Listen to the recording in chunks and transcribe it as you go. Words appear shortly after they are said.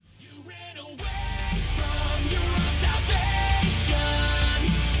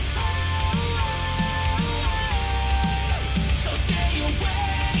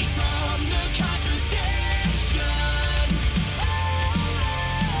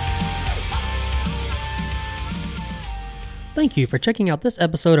Thank you for checking out this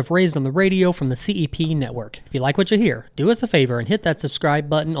episode of Raised on the Radio from the CEP Network. If you like what you hear, do us a favor and hit that subscribe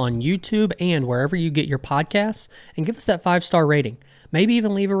button on YouTube and wherever you get your podcasts, and give us that 5-star rating. Maybe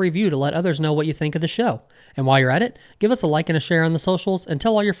even leave a review to let others know what you think of the show. And while you're at it, give us a like and a share on the socials, and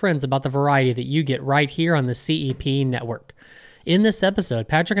tell all your friends about the variety that you get right here on the CEP Network. In this episode,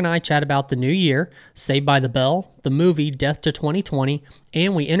 Patrick and I chat about the new year, Saved by the Bell, the movie Death to 2020,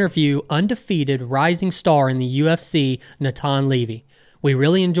 and we interview undefeated rising star in the UFC, Natan Levy. We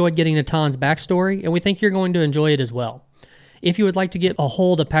really enjoyed getting Natan's backstory, and we think you're going to enjoy it as well. If you would like to get a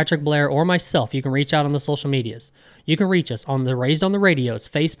hold of Patrick Blair or myself, you can reach out on the social medias. You can reach us on the Raised on the Radio's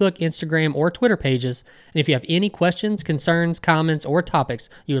Facebook, Instagram, or Twitter pages, and if you have any questions, concerns, comments, or topics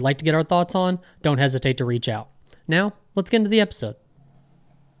you would like to get our thoughts on, don't hesitate to reach out. Now, let's get into the episode.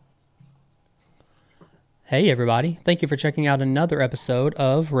 Hey, everybody. Thank you for checking out another episode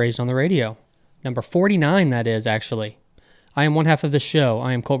of Raised on the Radio. Number 49, that is, actually. I am one half of the show.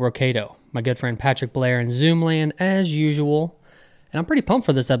 I am Colt Brocato, my good friend Patrick Blair in Zoomland, as usual. And I'm pretty pumped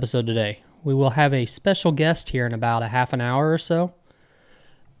for this episode today. We will have a special guest here in about a half an hour or so.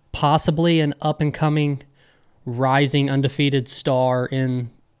 Possibly an up-and-coming, rising, undefeated star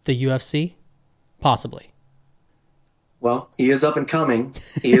in the UFC. Possibly. Well, he is up and coming.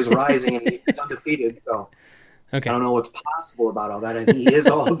 He is rising, and he's undefeated. So okay. I don't know what's possible about all that, and he is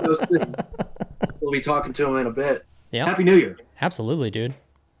all of those things. We'll be talking to him in a bit. Yeah. Happy New Year. Absolutely, dude.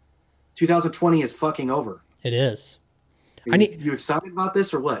 2020 is fucking over. It is. You excited about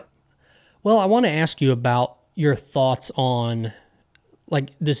this or what? Well, I want to ask you about your thoughts on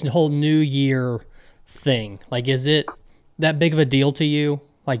like this whole New Year thing. Like, is it that big of a deal to you?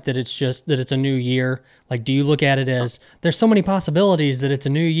 Like that it's a new year? Like, do you look at it as there's so many possibilities that it's a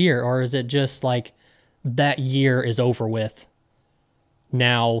new year, or is it just like that year is over with?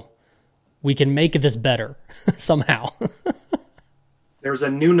 Now we can make this better somehow. There's a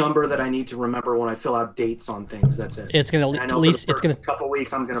new number that I need to remember when I fill out dates on things. That's it. It's gonna at least it's gonna couple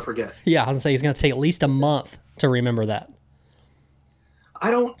weeks. I'm gonna forget. Yeah, I was gonna say it's gonna take at least a month to remember that. I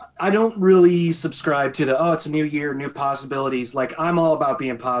don't really subscribe to it's a new year, new possibilities. Like, I'm all about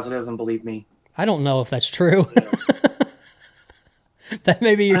being positive, and believe me. I don't know if that's true. that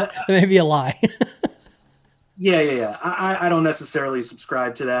may be a lie. Yeah. I don't necessarily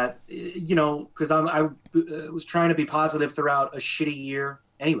subscribe to that, because I was trying to be positive throughout a shitty year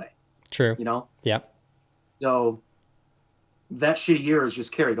anyway. True. Yeah. So that shitty year is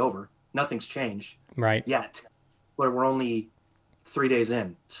just carried over. Nothing's changed. Right. Yet. But we're only 3 days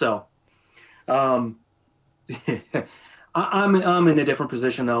in. So I'm in a different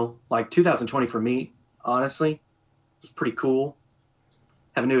position though. Like 2020 for me, honestly, was pretty cool.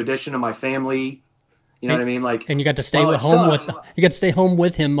 Have a new addition to my family. You know what I mean? Like, and you got to stay home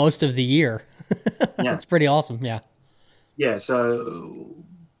with him most of the year. Yeah. That's pretty awesome. Yeah. Yeah. So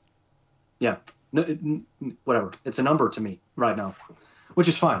yeah, whatever. It's a number to me right now, which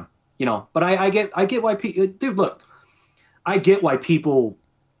is fine, but I get why people, dude, look, I get why people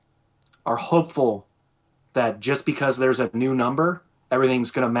are hopeful that just because there's a new number,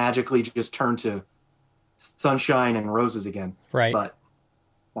 everything's going to magically just turn to sunshine and roses again. Right. But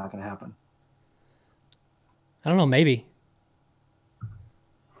it's not going to happen. I don't know, maybe.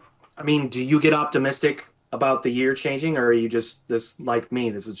 I mean, do you get optimistic about the year changing, or are you just this like me?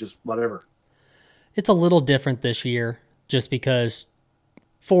 This is just whatever. It's a little different this year just because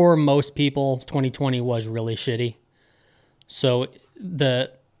for most people, 2020 was really shitty. So the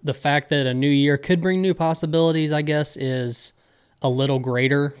fact that a new year could bring new possibilities, I guess, is a little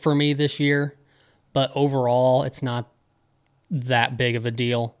greater for me this year. But overall, it's not that big of a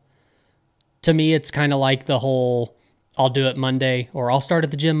deal. To me, it's kind of like the whole, I'll do it Monday, or I'll start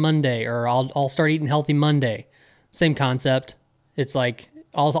at the gym Monday, or I'll start eating healthy Monday. Same concept. It's like,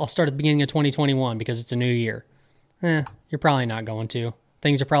 I'll start at the beginning of 2021 because it's a new year. You're probably not going to.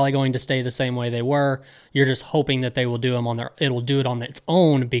 Things are probably going to stay the same way they were. You're just hoping that they will do them it'll do it on its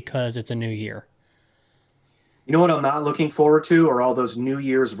own because it's a new year. You know what I'm not looking forward to? Are all those New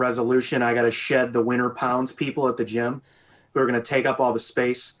Year's resolution, I got to shed the winter pounds people at the gym who are going to take up all the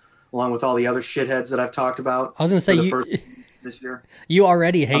space, along with all the other shitheads that I've talked about. I was going to say, this year. You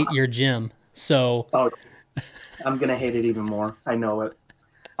already hate your gym, so. Oh, I'm going to hate it even more. I know it.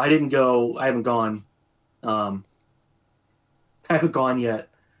 I haven't gone. I haven't gone yet.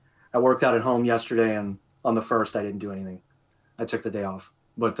 I worked out at home yesterday, and on the 1st, I didn't do anything. I took the day off.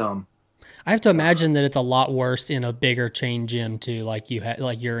 But I have to imagine that it's a lot worse in a bigger chain gym too, like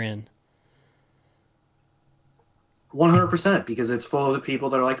you're in. 100%, because it's full of the people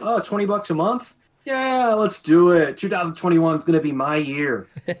that are like, oh, $20 a month? Yeah, let's do it. 2021 is going to be my year.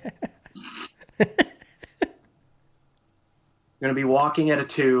 going to be walking at a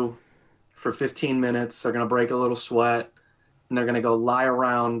 2 for 15 minutes. They're going to break a little sweat, and they're going to go lie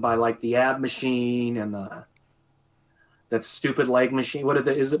around by like the ab machine and that stupid leg machine. What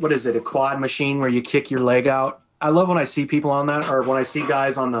is it? A quad machine where you kick your leg out? I love when I see people on that, or when I see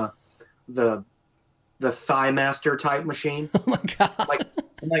guys on the Thigh Master type machine. Oh my God.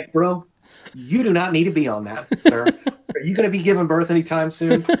 I'm like, bro, you do not need to be on that, sir. Are you going to be giving birth anytime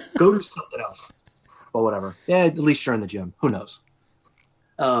soon? Go do something else. Well, whatever. Yeah, at least you're in the gym. Who knows?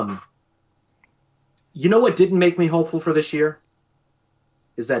 You know what didn't make me hopeful for this year?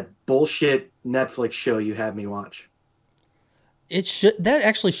 Is that bullshit Netflix show you had me watch. That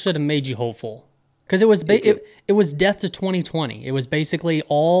actually should have made you hopeful. Because it was death to 2020. It was basically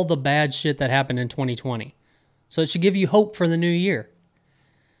all the bad shit that happened in 2020. So it should give you hope for the new year.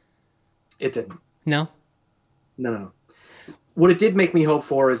 It didn't. No? No. What it did make me hope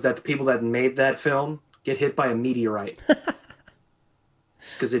for is that the people that made that film get hit by a meteorite.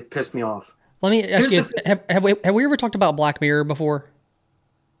 Because it pissed me off. Let me ask you, have we ever talked about Black Mirror before?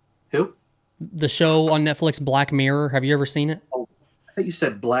 Who? The show on Netflix, Black Mirror. Have you ever seen it? Oh, I thought you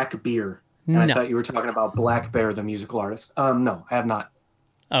said Black Beer. And I thought you were talking about Black Bear, the musical artist. No, I have not.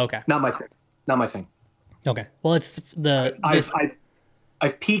 Oh, okay. Not my thing. Okay. Well, it's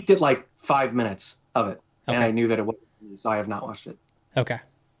I've peeked at like 5 minutes of it, okay. And I knew that it wasn't me, so I have not watched it. Okay.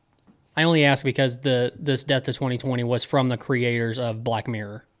 I only ask because this Death to 2020 was from the creators of Black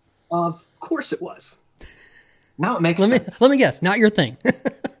Mirror. Of course it was. Now it makes sense. Let me guess. Not your thing.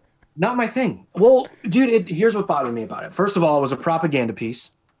 Not my thing. Well, dude, here's what bothered me about it. First of all, it was a propaganda piece.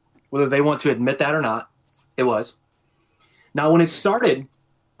 Whether they want to admit that or not, it was. Now, when it started,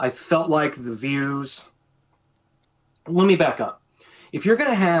 I felt like the views... Let me back up. If you're going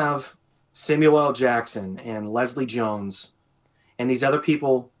to have Samuel L. Jackson and Leslie Jones and these other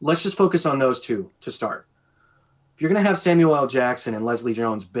people, let's just focus on those two to start. If you're going to have Samuel L. Jackson and Leslie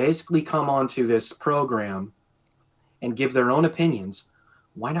Jones basically come onto this program and give their own opinions,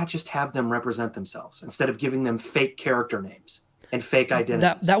 why not just have them represent themselves instead of giving them fake character names and fake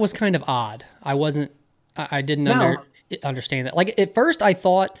identities? That was kind of odd. I didn't understand that. Like at first I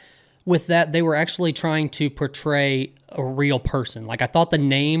thought with that they were actually trying to portray a real person. Like I thought the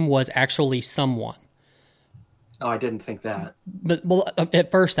name was actually someone. Oh, I didn't think that. But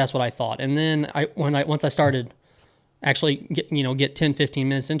at first that's what I thought. And then once I started actually get 10, 15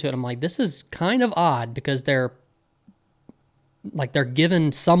 minutes into it, I'm like, this is kind of odd because they're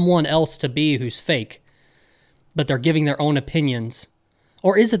given someone else to be who's fake, but they're giving their own opinions.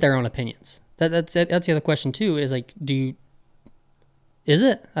 Or is it their own opinions? That's the other question too, is like, is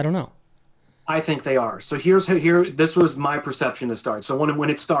it? I don't know. I think they are. So this was my perception to start. So when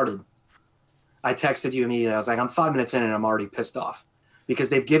it started, I texted you immediately. I was like, I'm 5 minutes in and I'm already pissed off because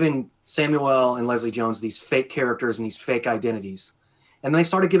they've given Samuel and Leslie Jones these fake characters and these fake identities. And they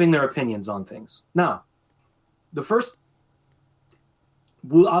started giving their opinions on things. Now, I'll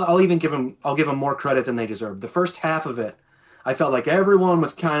give them more credit than they deserve. The first half of it, I felt like everyone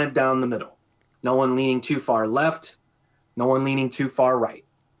was kind of down the middle. No one leaning too far left, no one leaning too far right.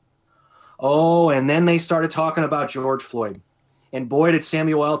 Oh, and then they started talking about George Floyd. And boy, did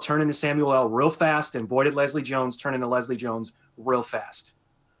Samuel L. turn into Samuel L. real fast, and boy, did Leslie Jones turn into Leslie Jones real fast.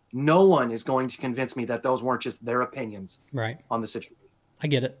 No one is going to convince me that those weren't just their opinions on the situation. I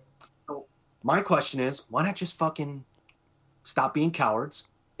get it. So my question is, why not just fucking stop being cowards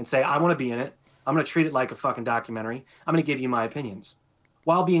and say, I want to be in it. I'm going to treat it like a fucking documentary. I'm going to give you my opinions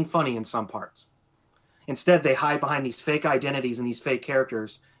while being funny in some parts. Instead, they hide behind these fake identities and these fake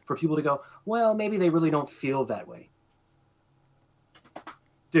characters for people to go, well, maybe they really don't feel that way.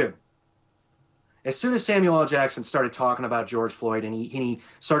 Dude, as soon as Samuel L. Jackson started talking about George Floyd and he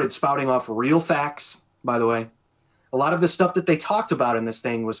started spouting off real facts, by the way, a lot of the stuff that they talked about in this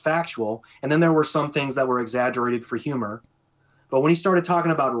thing was factual, and then there were some things that were exaggerated for humor. But when he started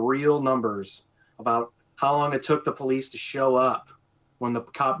talking about real numbers, about how long it took the police to show up when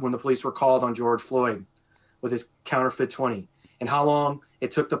the police were called on George Floyd with his counterfeit 20, and how long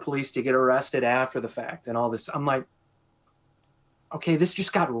it took the police to get arrested after the fact and all this, I'm like, okay, this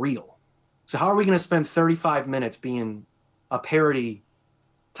just got real. So how are we going to spend 35 minutes being a parody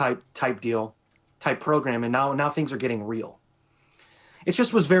type program, and now things are getting real? It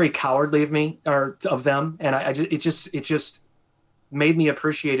just was very cowardly of them, and it just made me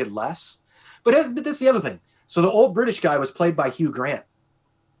appreciate it less. But that's the other thing. So the old British guy was played by Hugh Grant.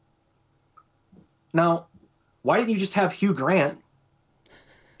 Now, why didn't you just have Hugh Grant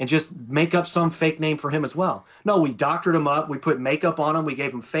and just make up some fake name for him as well? No, we doctored him up. We put makeup on him. We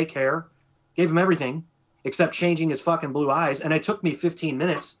gave him fake hair. Gave him everything except changing his fucking blue eyes. And it took me 15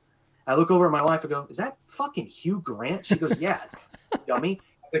 minutes. I look over at my wife and go, "Is that fucking Hugh Grant?" She goes, "Yeah, dummy."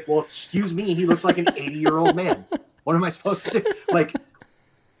 I was like, "Well, excuse me, he looks like an 80-year-old man. What am I supposed to do?" Like,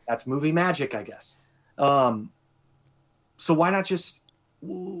 that's movie magic, I guess. So why not just?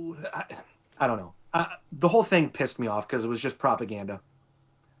 I don't know. The whole thing pissed me off because it was just propaganda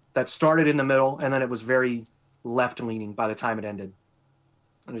that started in the middle, and then it was very left-leaning by the time it ended.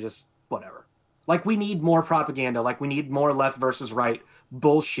 And it was just whatever. Like, we need more propaganda. Like, we need more left versus right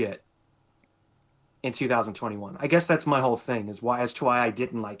bullshit in 2021. I guess that's my whole thing, as to why I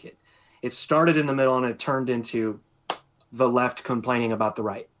didn't like it. It started in the middle, and it turned into the left complaining about the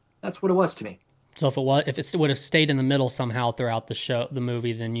right. That's what it was to me. So if it would have stayed in the middle somehow throughout the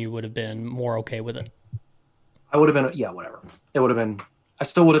movie, then you would have been more okay with it. I would have been, yeah, whatever. It would have been, I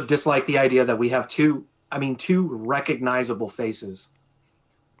still would have disliked the idea that we have two recognizable faces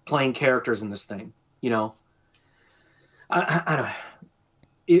playing characters in this thing, you know? I don't,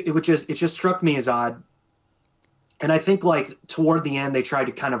 it just struck me as odd. And I think, like, toward the end, they tried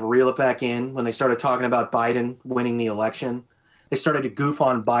to kind of reel it back in when they started talking about Biden winning the election. They started to goof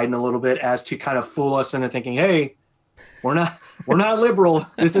on Biden a little bit as to kind of fool us into thinking, hey, we're not liberal.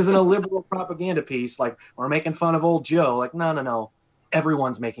 This isn't a liberal propaganda piece. Like, we're making fun of old Joe. Like, no.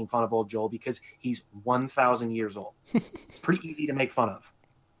 Everyone's making fun of old Joe because he's 1,000 years old. Pretty easy to make fun of,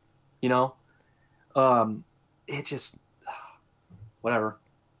 you know? It just, whatever.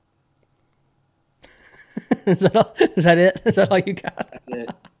 Is that it? Is that all you got? That's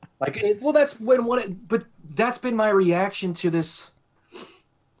it. Like, but that's been my reaction to this,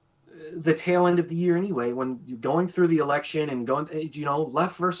 the tail end of the year anyway, when you're going through the election and going, you know,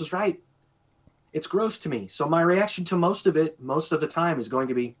 left versus right. It's gross to me. So my reaction to most of the time is going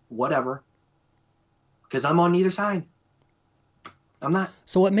to be whatever, because I'm on neither side. I'm not.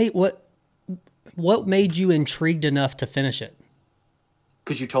 So what made you intrigued enough to finish it?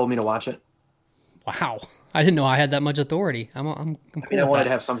 Because you told me to watch it. Wow. I didn't know I had that much authority. I'm cool I wanted to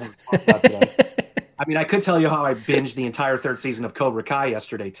have something to talk about today. I mean, I could tell you how I binged the entire third season of Cobra Kai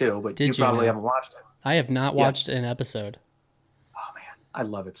yesterday too, but you probably haven't watched it. I have not watched an episode. Oh man, I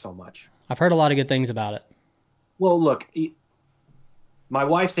love it so much. I've heard a lot of good things about it. Well, look, my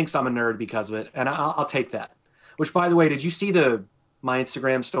wife thinks I'm a nerd because of it, and I'll take that. Which, by the way, did you see my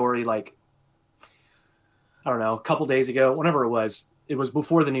Instagram story? Like, I don't know, a couple days ago, whenever it was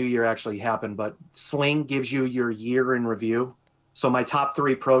before the new year actually happened. But Sling gives you your year in review. So my top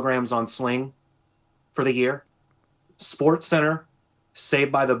 3 programs on Sling for the year: Sports Center,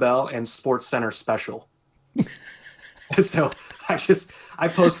 Saved by the Bell, and Sports Center Special. And so I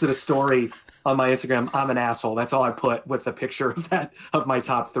posted a story on my Instagram. I'm an asshole. That's all I put, with a picture of my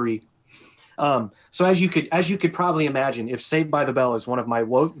top 3. So as you could probably imagine, if Saved by the Bell is one of my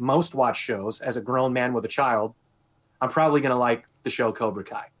most watched shows as a grown man with a child, I'm probably going to like the show Cobra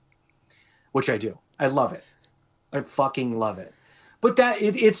Kai, which I do. I love it. I fucking love it. But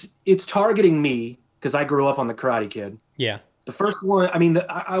it's targeting me because I grew up on the Karate Kid. Yeah. The first one, I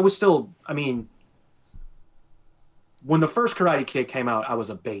mean, when the first Karate Kid came out, I was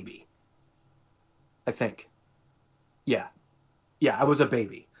a baby, I think. Yeah, I was a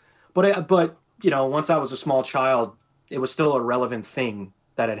baby. But you know, once I was a small child, it was still a relevant thing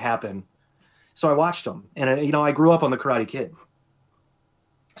that had happened. So I watched them, and you know, I grew up on the Karate Kid.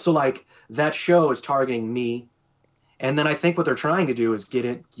 So like, that show is targeting me, and then I think what they're trying to do is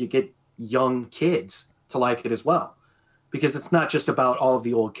get young kids to like it as well, because it's not just about all of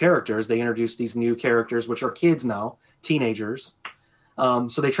the old characters. They introduce these new characters, which are kids now, teenagers.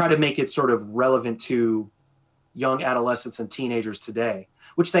 So they try to make it sort of relevant to young adolescents and teenagers today,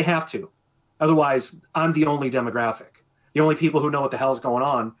 which they have to. Otherwise, I'm the only demographic. The only people who know what the hell's going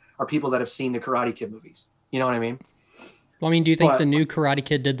on are people that have seen the Karate Kid movies. You know what I mean? Well, I mean, do you think the new Karate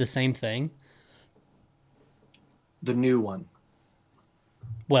Kid did the same thing? The new one.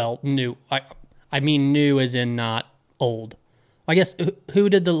 Well, new. I mean new as in not old. I guess, who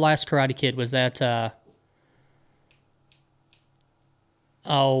did the last Karate Kid? Was that,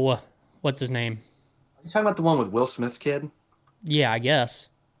 what's his name? Are you talking about the one with Will Smith's kid? Yeah, I guess.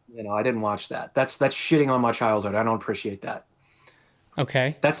 You know, I didn't watch that. That's shitting on my childhood. I don't appreciate that.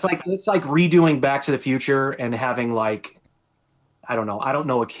 Okay. That's like redoing Back to the Future and having, like, I don't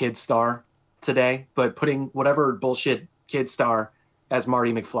know a kid star today, but putting whatever bullshit kid star as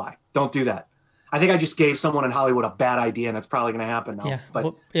Marty McFly. Don't do that. I think I just gave someone in Hollywood a bad idea, and it's probably going to happen now. Yeah, but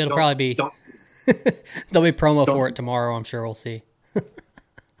well, it'll probably be. There'll be promo for it tomorrow, I'm sure. We'll see.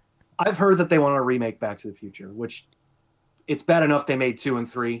 I've heard that they want to remake Back to the Future, which it's bad enough they made 2 and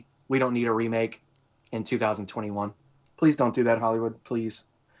 3. We don't need a remake in 2021. Please don't do that, Hollywood. Please.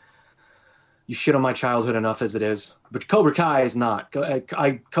 you shit on my childhood enough as it is. But Cobra Kai is not.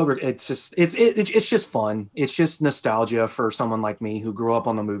 Cobra. It's just fun. It's just nostalgia for someone like me who grew up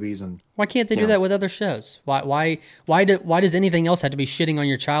on the movies. And Why can't they do that with other shows? Why does anything else have to be shitting on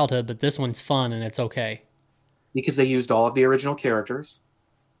your childhood, but this one's fun and it's okay? Because they used all of the original characters.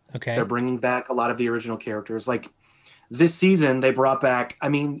 Okay. They're bringing back a lot of the original characters. Like this season, they brought back. I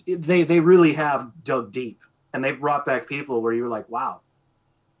mean, they really have dug deep, and they've brought back people where you were like, wow.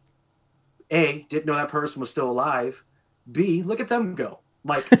 A, didn't know that person was still alive. B, look at them go.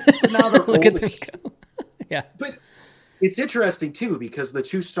 Like, now they're look at them go. Yeah. But it's interesting, too, because the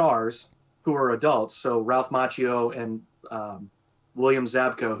two stars who are adults, so Ralph Macchio and William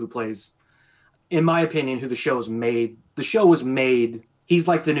Zabka, who plays, in my opinion, who the show was made, he's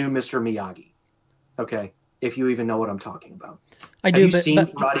like the new Mr. Miyagi. Okay? If you even know what I'm talking about. I do, Have you seen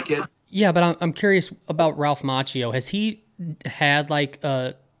Karate Kid? Yeah, but I'm curious about Ralph Macchio. Has he had, like,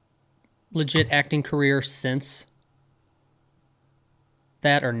 a legit acting career since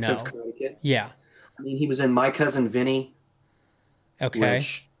that or no? Since Karate Kid? Yeah. I mean, he was in My Cousin Vinny. Okay.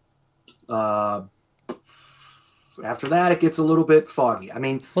 Which, after that, it gets a little bit foggy. I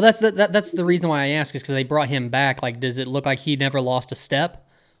mean, well, that's the reason why I ask is because they brought him back. Like, does it look like he never lost a step,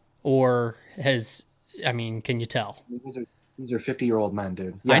 or has? I mean, can you tell? These are 50-year-old men,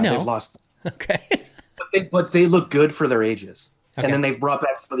 dude. Yeah, I know. They've lost. Okay. But they look good for their ages. Okay. And then they've brought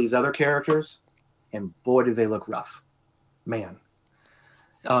back some of these other characters, and boy, do they look rough, man.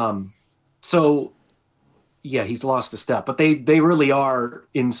 So, yeah, he's lost a step, but they really are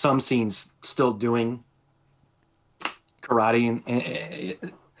in some scenes still doing karate.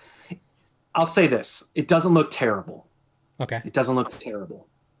 And I'll say this: it doesn't look terrible. Okay. It doesn't look terrible.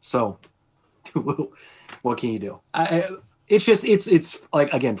 So, what can you do? It's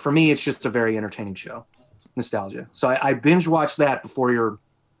like, again, for me, it's just a very entertaining show. Nostalgia. So I binge watched that before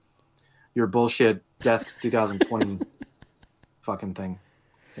your bullshit Death 2020 fucking thing.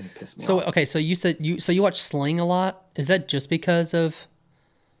 It pissed me off. Okay, so you said you watch Sling a lot. Is that just because of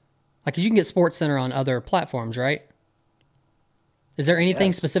like, 'cause you can get SportsCenter on other platforms, right? Is there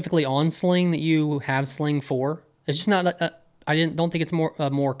anything specifically on Sling that you have Sling for? It's just not. Don't think it's a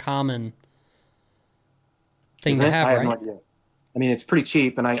more common thing to have, I have right? no idea. I mean, it's pretty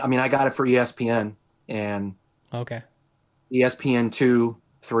cheap, and I got it for ESPN and okay. ESPN 2,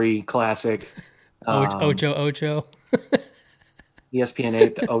 3 Classic. Ocho. ESPN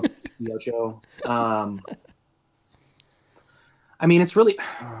 8, the Ocho. I mean, it's really,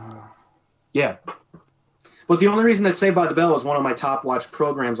 yeah. But the only reason that Saved by the Bell is one of my top watched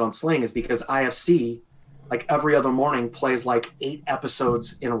programs on Sling is because IFC, like every other morning, plays like 8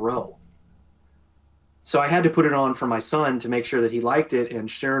 episodes in a row. So I had to put it on for my son to make sure that he liked it. And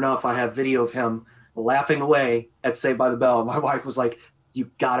sure enough, I have video of him laughing away at Saved by the Bell. My wife was like, "You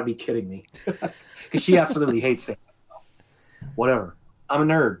got to be kidding me." Because she absolutely hates Saved by the Bell. Whatever. I'm a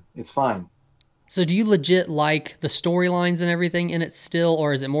nerd. It's fine. So do you legit like the storylines and everything in it still,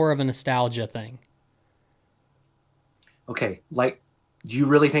 or is it more of a nostalgia thing? Okay. Like, do you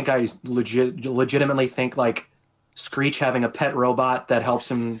really think I legitimately think like Screech having a pet robot that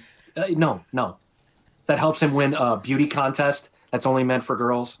helps him? No. That helps him win a beauty contest that's only meant for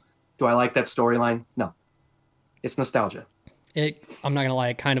girls. Do I like that storyline? No. It's nostalgia. I'm not gonna lie,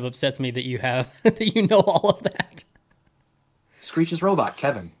 it kind of upsets me that you have that you know all of that. Screech's robot,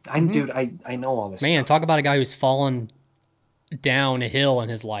 Kevin. Dude, I know all this. Man, stuff. talk about a guy who's fallen down a hill in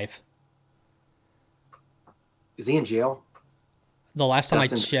his life. Is he in jail? The last time I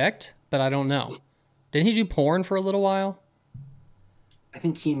checked, but I don't know. Didn't he do porn for a little while? I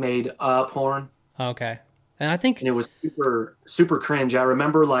think he made porn. Okay. And it was super, super cringe. I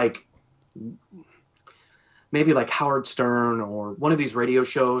remember like maybe like Howard Stern or one of these radio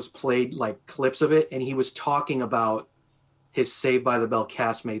shows played like clips of it, and he was talking about his Saved by the Bell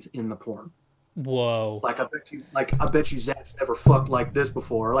castmates in the porn. Whoa. Like I bet you Zach's never fucked like this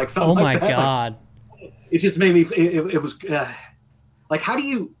before. Like something oh like that. my God. It just made me, it was like, how do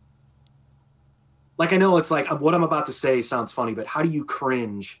you, like, I know it's like what I'm about to say sounds funny, but how do you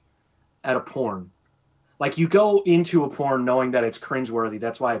cringe at a porn? Like, you go into a porn knowing that it's cringeworthy.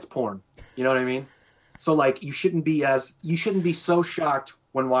 That's why it's porn. You know what I mean? So like, you shouldn't be so shocked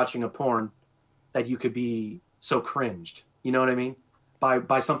when watching a porn that you could be so cringed. You know what I mean?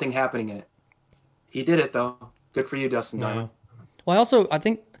 By something happening in it. He did it though. Good for you, Dustin Diamond. Well, I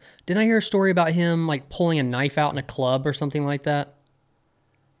think, didn't I hear a story about him like pulling a knife out in a club or something like that?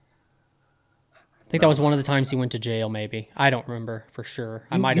 I think that was one of the times he went to jail, maybe. I don't remember for sure.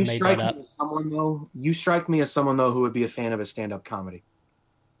 I might have made that up. You strike me as someone, though, who would be a fan of his stand-up comedy.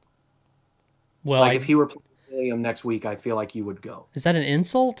 Well, like if he were playing William next week, I feel like you would go. Is that an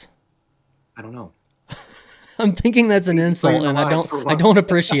insult? I don't know. I'm thinking that's an insult, and I don't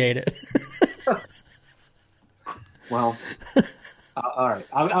appreciate it. Well, all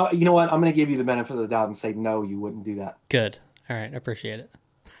right. You know what? I'm going to give you the benefit of the doubt and say no, you wouldn't do that. Good. All right, I appreciate it.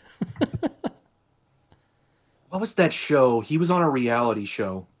 What was that show? He was on a reality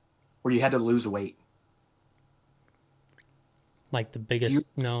show where you had to lose weight. Like the biggest?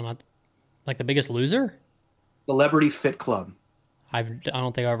 No, not like the Biggest Loser. Celebrity Fit Club. I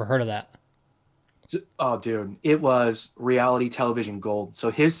don't think I've ever heard of that. Oh, dude, it was reality television gold.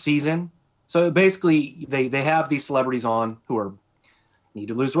 So his season. So basically, they have these celebrities on who need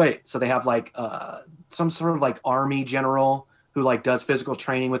to lose weight. So they have like some sort of like army general who like does physical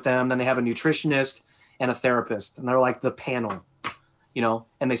training with them. Then they have a nutritionist and a therapist, and they're like the panel, you know.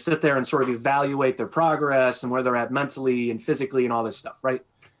 And they sit there and sort of evaluate their progress and where they're at mentally and physically and all this stuff, right?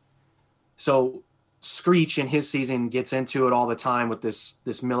 So Screech in his season gets into it all the time with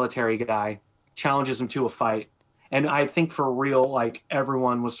this military guy, challenges him to a fight. And I think for real, like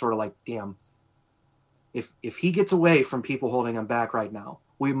everyone was sort of like, damn, if he gets away from people holding him back right now,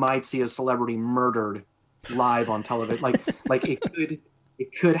 we might see a celebrity murdered live on television. like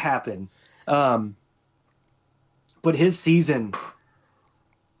it could happen. But his season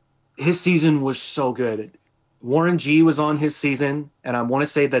was so good. Warren G was on his season, and I want to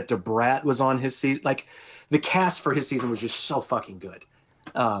say that DeBrat was on his season. Like the cast for his season was just so fucking good.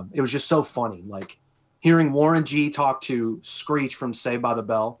 It was just so funny. Like hearing Warren G talk to Screech from Saved by the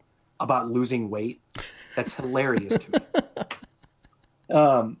Bell about losing weight, that's hilarious to me.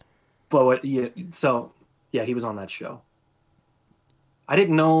 He was on that show. I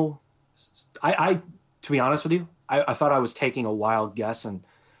didn't know. To be honest with you, I thought I was taking a wild guess and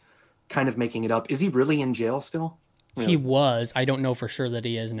kind of making it up. Is he really in jail still? He was. I don't know for sure that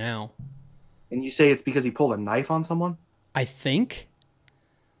he is now. And you say it's because he pulled a knife on someone? I think.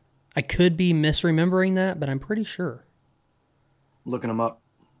 I could be misremembering that, but I'm pretty sure. Looking him up.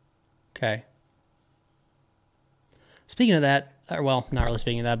 Okay. Speaking of that, well, not really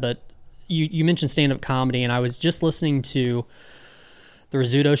speaking of that, but you mentioned stand-up comedy, and I was just listening to the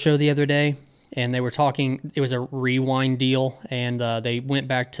Rizzuto show the other day, and they were talking, it was a rewind deal, and they went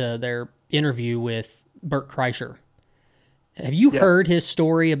back to their interview with Bert Kreischer. Have you heard his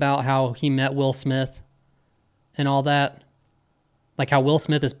story about how he met Will Smith and all that? Like how Will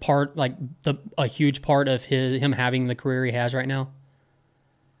Smith is a huge part of him having the career he has right now?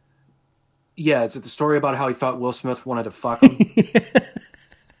 Yeah, is it the story about how he thought Will Smith wanted to fuck him?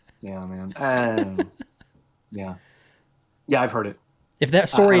 Yeah, man. Yeah, I've heard it. If that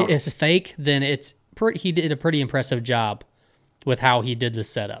story is fake, then he did a pretty impressive job with how he did the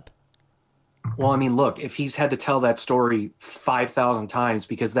setup. Well, I mean, look, if he's had to tell that story 5,000 times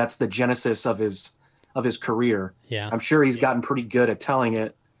because that's the genesis of his career, I'm sure he's gotten pretty good at telling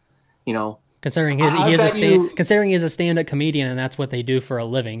it, you know. Considering he's a stand-up comedian, and that's what they do for a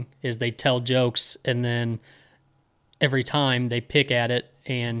living, is they tell jokes, and then every time they pick at it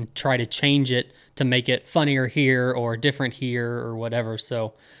and try to change it to make it funnier here or different here or whatever.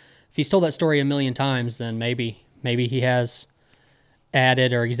 So if he's told that story a million times, then maybe he has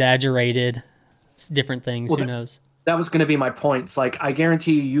added or exaggerated different things. Well, who knows? That was going to be my point. It's like, I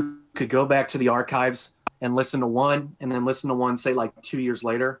guarantee you could go back to the archives and listen to one, and then listen to one, say like 2 years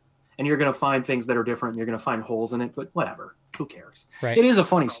later, and you're going to find things that are different. And you're going to find holes in it, but whatever. Who cares? Right. It is a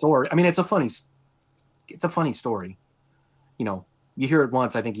funny story. I mean, it's a funny story. You know, you hear it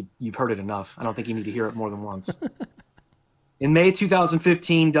once, I think you've heard it enough. I don't think you need to hear it more than once. In May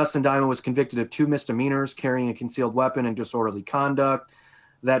 2015, Dustin Diamond was convicted of 2 misdemeanors, carrying a concealed weapon and disorderly conduct.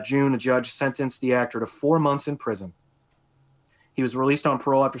 That June, a judge sentenced the actor to 4 months in prison. He was released on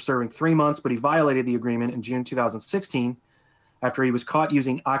parole after serving 3 months, but he violated the agreement in June 2016 after he was caught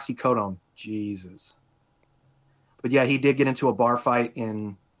using oxycodone. Jesus. But yeah, he did get into a bar fight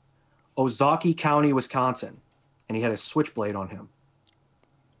in Ozaukee County, Wisconsin, and he had a switchblade on him.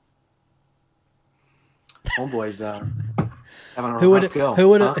 Homeboy's having a rough go.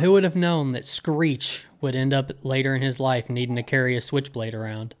 Who would have known that Screech would end up later in his life needing to carry a switchblade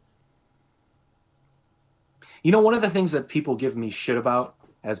around? You know, one of the things that people give me shit about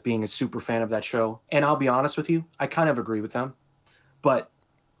as being a super fan of that show, and I'll be honest with you, I kind of agree with them, but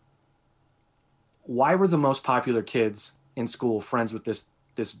why were the most popular kids in school friends with this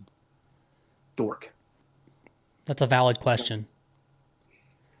dork? That's a valid question.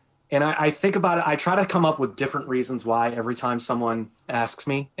 And I think about it. I try to come up with different reasons why every time someone asks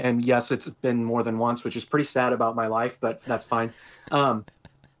me. And yes, it's been more than once, which is pretty sad about my life, but that's fine.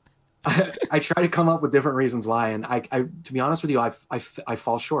 I try to come up with different reasons why. And I to be honest with you, I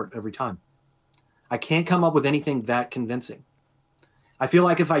fall short every time. I can't come up with anything that convincing. I feel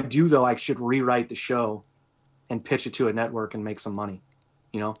like if I do, though, I should rewrite the show and pitch it to a network and make some money,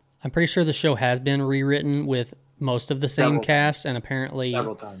 you know? I'm pretty sure the show has been rewritten with most of the same Several cast, and apparently...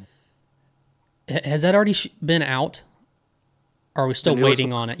 Several times. Has that already been out? Or are we still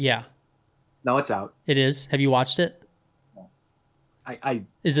waiting on it? Yeah. No, it's out. It is? Have you watched it?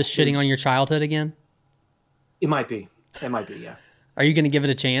 Is this shitting on your childhood again? It might be. It might be, yeah. Are you going to give it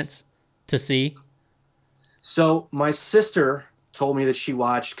a chance to see? So my sister told me that she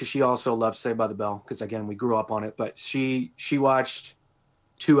watched, because she also loves Saved by the Bell, because, again, we grew up on it, but she watched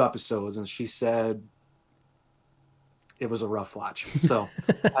 2 episodes, and she said it was a rough watch. So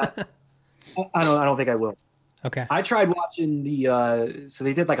I don't think I will. Okay. I tried watching so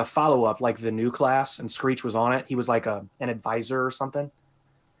they did like a follow-up, like The New Class, and Screech was on it. He was like an advisor or something.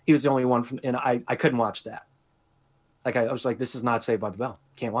 He was the only one and I couldn't watch that. Like, I was like, this is not Saved by the Bell.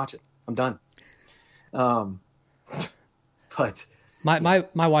 Can't watch it. I'm done. But my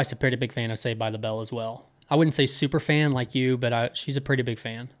wife's a pretty big fan of Saved by the Bell as well. I wouldn't say super fan like you, but she's a pretty big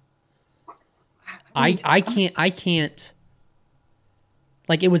fan. I can't.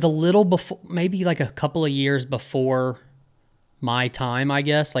 Like, it was a little before, maybe like a couple of years before my time, I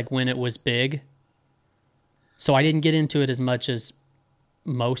guess, like when it was big. So I didn't get into it as much as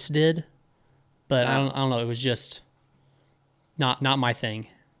most did, but I don't know. It was just not my thing.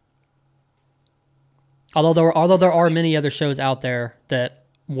 Although there are many other shows out there that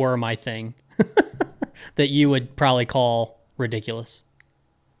were my thing that you would probably call ridiculous.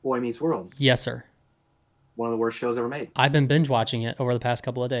 Boy Meets World. Yes, sir. One of the worst shows ever made. I've been binge watching it over the past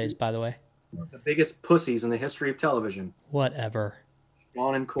couple of days, by the way. The biggest pussies in the history of television. Whatever.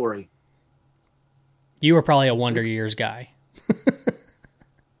 Sean and Corey. You were probably a Wonder Years guy.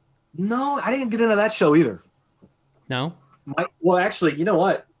 No, I didn't get into that show either. No? Well, actually, you know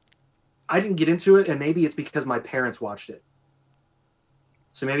what? I didn't get into it, and maybe it's because my parents watched it.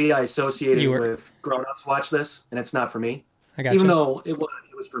 So maybe I associated with grown-ups watch this, and it's not for me. I got Even you. though it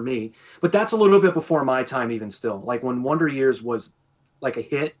was for me. But that's a little bit before my time even still. Like, when Wonder Years was like a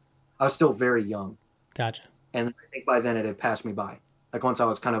hit, I was still very young. Gotcha. And I think by then it had passed me by. Like, once I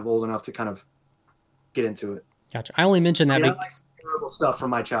was kind of old enough to kind of get into it. Gotcha. I only mentioned that I like some terrible stuff from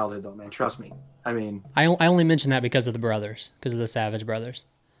my childhood, though, man. Trust me. I mean... I only mentioned that because of the brothers, because of the Savage brothers.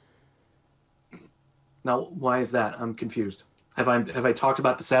 Now, why is that? I'm confused. Have I talked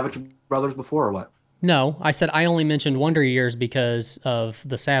about the Savage brothers before or what? No, I said I only mentioned Wonder Years because of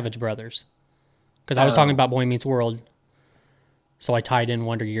the Savage brothers. Because I was talking about Boy Meets World, so I tied in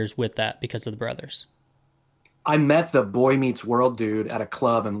Wonder Years with that because of the brothers. I met the Boy Meets World dude at a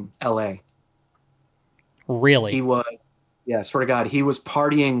club in L.A. Really? He was, yeah, swear to God, he was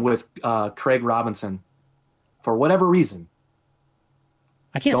partying with Craig Robinson for whatever reason.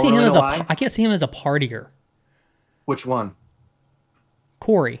 I can't see him as a partier. Which one?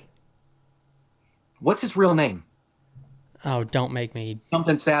 Corey. What's his real name? Oh, don't make me.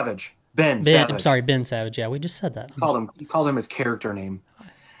 Something Savage. Ben Savage. Savage. I'm sorry, Ben Savage. Yeah, we just said that. You called him his character name.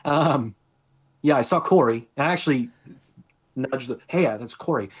 Yeah, I saw Corey. I actually nudged hey, yeah, that's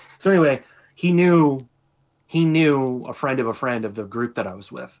Corey. So anyway, he knew a friend of the group that I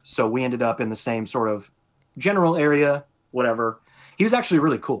was with. So we ended up in the same sort of general area, whatever. He was actually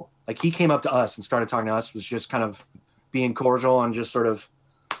really cool. Like, he came up to us and started talking to us, was just kind of being cordial and just sort of,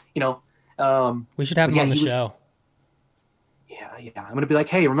 you know. We should have him on the show. Yeah. I'm going to be like,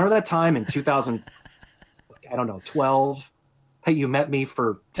 hey, remember that time in 2000, I don't know, 12? Hey, you met me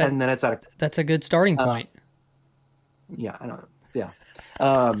for 10 minutes at a... That's a good starting point. Yeah, I know. Yeah.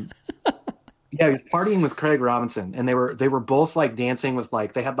 Yeah, he was partying with Craig Robinson, and they were both, like, dancing with,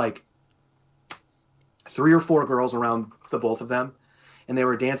 like, they had, like, 3 or 4 girls around the both of them, and they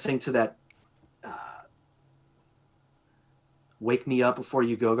were dancing to that Wake Me Up Before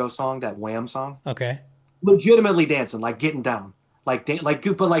You Go song, that Wham song. Okay. Legitimately dancing, like getting down. But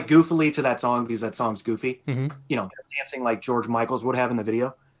goofily to that song, because that song's goofy. Mm-hmm. You know, dancing like George Michaels would have in the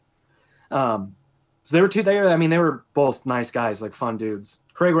video. So they were both nice guys, like fun dudes.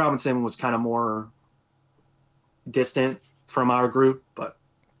 Craig Robinson was kind of more distant from our group, but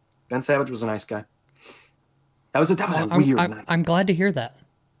Ben Savage was a nice guy. That was a weird night. I'm glad to hear that.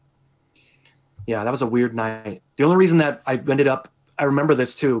 Yeah, that was a weird night. The only reason that I remember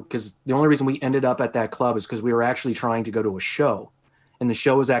this too, because the only reason we ended up at that club is because we were actually trying to go to a show, and the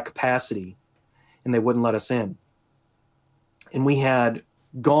show was at capacity, and they wouldn't let us in. And we had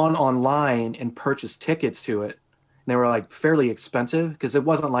gone online and purchased tickets to it, and they were like fairly expensive because it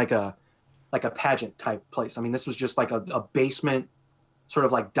wasn't like a pageant type place. I mean, this was just like a basement sort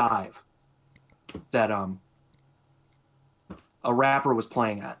of like dive that a rapper was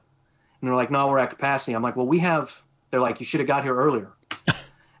playing at. And they're like, no, we're at capacity. I'm like, well, they're like, you should have got here earlier.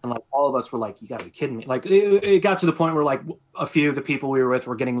 And like all of us were like, you gotta be kidding me. Like it got to the point where like a few of the people we were with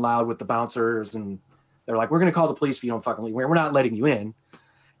were getting loud with the bouncers, and they're like, we're gonna call the police if you don't fucking leave. We're not letting you in.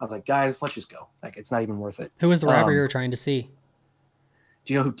 I was like, guys, let's just go. Like, it's not even worth it. Who was the rapper you were trying to see?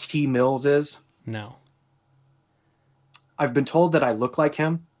 Do you know who T Mills is? No. I've been told that I look like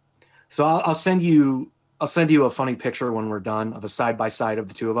him. So I'll send you a funny picture when we're done of a side by side of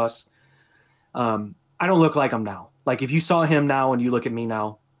the two of us. I don't look like him now. Like if you saw him now and you look at me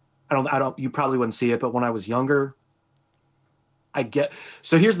now, you probably wouldn't see it. But when I was younger,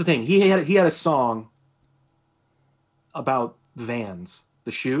 so here's the thing. He had a song about Vans,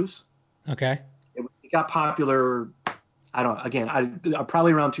 the shoes. Okay. It got popular.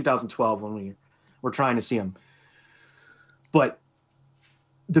 Probably around 2012 when we were trying to see him. But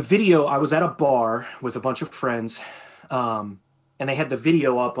the video, I was at a bar with a bunch of friends, and they had the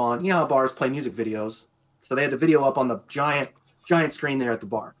video up on, how bars play music videos. So they had the video up on the giant screen there at the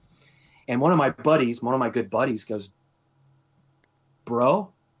bar. And one of my good buddies goes,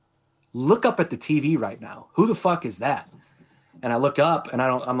 bro, look up at the TV right now. Who the fuck is that? And I look up and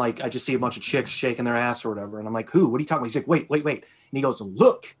I just see a bunch of chicks shaking their ass or whatever. And I'm like, who? What are you talking about? He's like, wait. And he goes,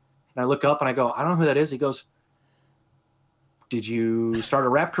 look. And I look up and I go, I don't know who that is. He goes, did you start a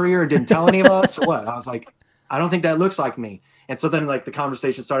rap career and didn't tell any of us or what? I was like, I don't think that looks like me. And so then like the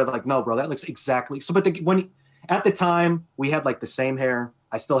conversation started like, no, bro, that looks exactly. So, but at the time we had like the same hair.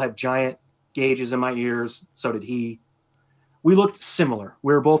 I still had giant gauges in my ears. So did he. We looked similar.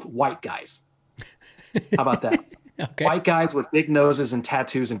 We were both white guys. How about that? Okay. White guys with big noses and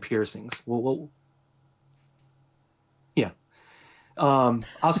tattoos and piercings. Yeah.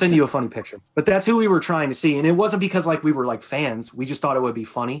 I'll send you a funny picture. But that's who we were trying to see. And it wasn't because like we were like fans. We just thought it would be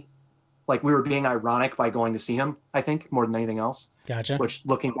funny. Like we were being ironic by going to see him, I think, more than anything else. Gotcha. Which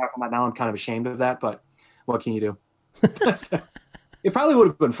looking back on that now, I'm kind of ashamed of that. But what can you do? It probably would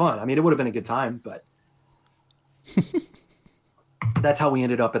have been fun. I mean, it would have been a good time. But that's how we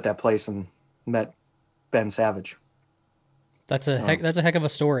ended up at that place and met Ben Savage. That's a heck of a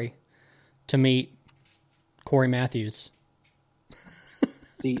story to meet Corey Matthews.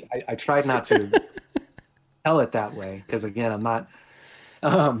 See, I tried not to tell it that way because again, I'm not.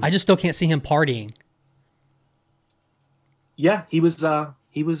 I just still can't see him partying. Yeah, he was fun,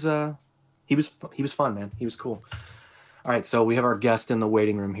 man. He was cool. All right, so we have our guest in the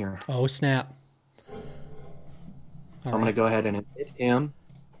waiting room here. Oh snap! I'm going to go ahead and admit him.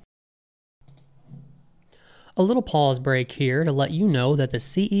 A little pause break here to let you know that the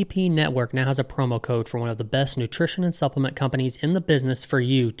CEP Network now has a promo code for one of the best nutrition and supplement companies in the business for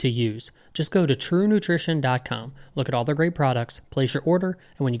you to use. Just go to truenutrition.com, look at all their great products, place your order,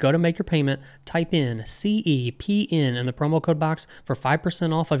 and when you go to make your payment, type in CEPN in the promo code box for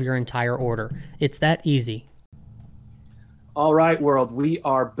 5% off of your entire order. It's that easy. All right, world, we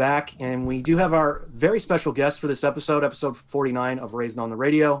are back, and we do have our very special guest for this episode 49 of Raised on the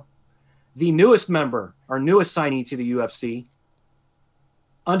Radio. The newest member, our newest signee to the UFC,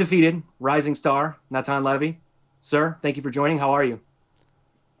 undefeated, rising star, Natan Levy. Sir, thank you for joining. How are you?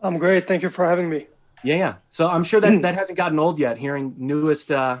 I'm great. Thank you for having me. Yeah. So I'm sure that hasn't gotten old yet, hearing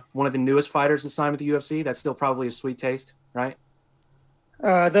one of the newest fighters to sign with the UFC. That's still probably a sweet taste, right?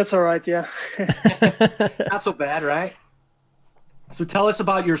 That's all right, yeah. Not so bad, right? So tell us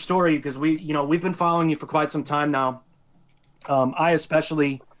about your story, because we've been following you for quite some time now. I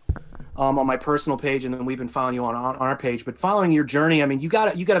especially... on my personal page, and then we've been following you on our page. But following your journey, I mean, you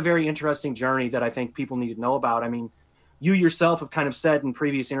got a very interesting journey that I think people need to know about. I mean, you yourself have kind of said in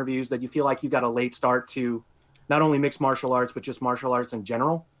previous interviews that you feel like you got a late start to not only mixed martial arts, but just martial arts in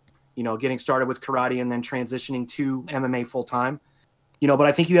general. Getting started with karate and then transitioning to MMA full time. But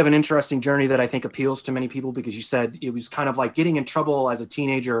I think you have an interesting journey that I think appeals to many people, because you said it was kind of like getting in trouble as a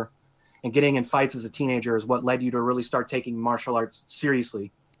teenager and getting in fights as a teenager is what led you to really start taking martial arts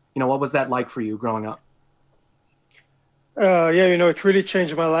seriously. What was that like for you growing up? It really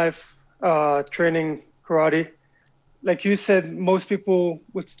changed my life, training karate. Like you said, most people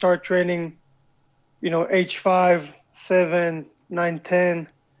would start training, age 5, 7, 9, 10,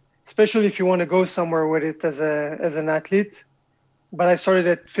 especially if you want to go somewhere with it as an athlete. But I started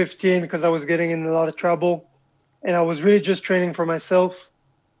at 15 because I was getting in a lot of trouble, and I was really just training for myself.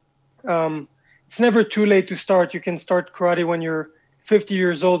 It's never too late to start. You can start karate when you're 50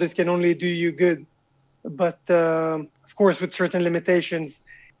 years old. It can only do you good, but of course with certain limitations.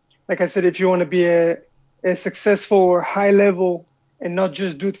 Like I said, if you want to be a successful or high level and not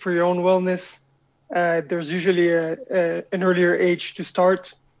just do it for your own wellness, there's usually an earlier age to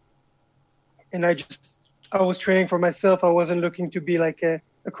start. And I was training for myself. I wasn't looking to be like a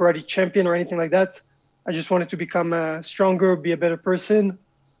karate champion or anything like that. I just wanted to become stronger, be a better person.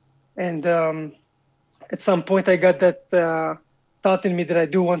 And at some point, I got that thought in me that I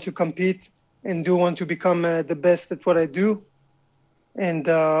do want to compete and do want to become the best at what I do. And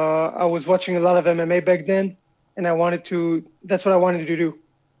I was watching a lot of MMA back then, and that's what I wanted to do.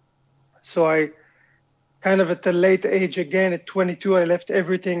 So I kind of at the late age again, at 22, I left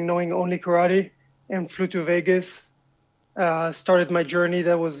everything knowing only karate and flew to Vegas. Started my journey.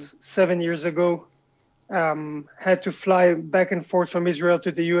 That was 7 years ago. Had to fly back and forth from Israel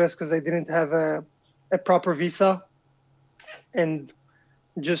to the US because I didn't have a proper visa, and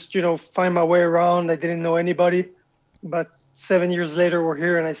just, find my way around. I didn't know anybody, but 7 years later, we're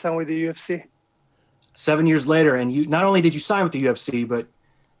here and I signed with the UFC. 7 years later, and you not only did you sign with the UFC, but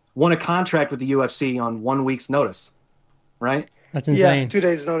won a contract with the UFC on 1 week's notice, right? That's insane. Yeah, 2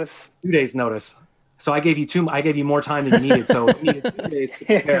 days notice. 2 days notice. So I gave you more time than you needed. So you needed 2 days to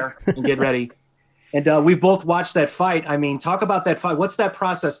prepare and get ready. And we've both watched that fight. I mean, talk about that fight. What's that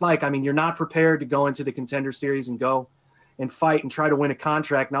process like? I mean, you're not prepared to go into the Contender Series and go and fight and try to win a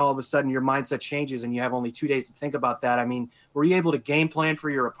contract. Now all of a sudden your mindset changes and you have only 2 days to think about that. I mean, were you able to game plan for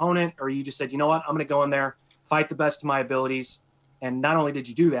your opponent, or you just said, you know what, I'm going to go in there, fight the best of my abilities? And not only did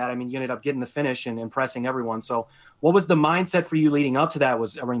you do that, I mean, you ended up getting the finish and impressing everyone. So what was the mindset for you leading up to that?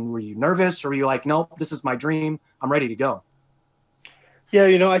 Were you nervous, or were you like, nope, this is my dream, I'm ready to go? Yeah,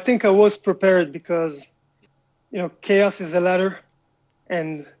 I think I was prepared because, chaos is a ladder,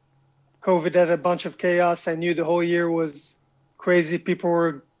 and COVID had a bunch of chaos. I knew the whole year was crazy. People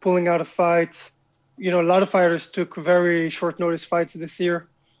were pulling out of fights. A lot of fighters took very short notice fights this year,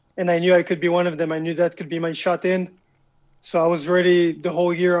 and I knew I could be one of them. I knew that could be my shot in. So I was ready the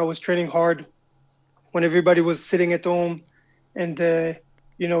whole year. I was training hard when everybody was sitting at home and,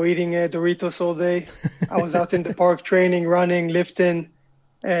 eating Doritos all day. I was out in the park training, running, lifting,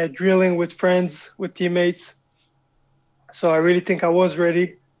 drilling with friends, with teammates. So I really think I was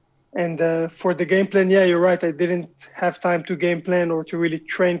ready. And for the game plan, yeah, you're right. I didn't have time to game plan or to really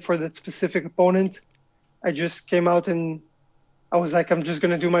train for that specific opponent. I just came out and I was like, I'm just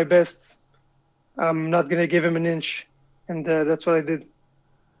going to do my best. I'm not going to give him an inch. And that's what I did.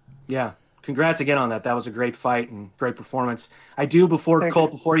 Yeah. Congrats again on that. That was a great fight and great performance. I do,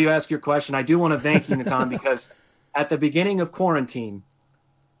 before you ask your question, I do want to thank you, Natan, because at the beginning of quarantine,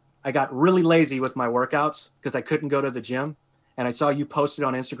 I got really lazy with my workouts because I couldn't go to the gym. And I saw you posted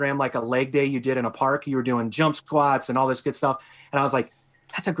on Instagram like a leg day you did in a park. You were doing jump squats and all this good stuff. And I was like,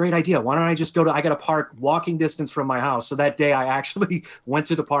 that's a great idea. Why don't I just I got a park walking distance from my house. So that day I actually went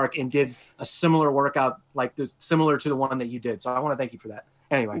to the park and did a similar workout, similar to the one that you did. So I want to thank you for that.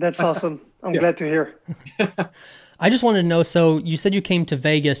 Anyway. That's awesome. I'm glad to hear. I just wanted to know, so you said you came to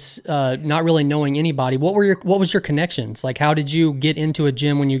Vegas not really knowing anybody. What was your connections? Like, how did you get into a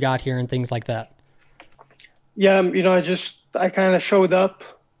gym when you got here and things like that? Yeah, I kind of showed up,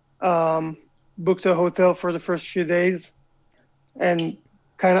 booked a hotel for the first few days, and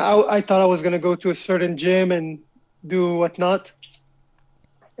I thought I was going to go to a certain gym and do whatnot.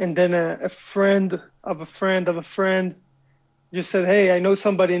 And then a friend of a friend of a friend just said, hey, I know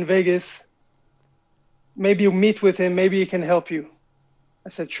somebody in Vegas. Maybe you meet with him. Maybe he can help you. I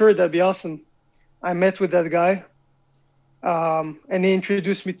said, sure, that'd be awesome. I met with that guy, and he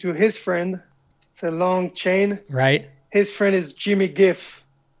introduced me to his friend. It's a long chain. Right. His friend is Jimmy Giff,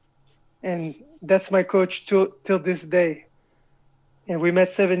 and that's my coach till this day. And we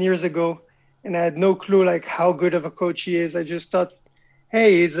met 7 years ago, and I had no clue how good of a coach he is. I just thought,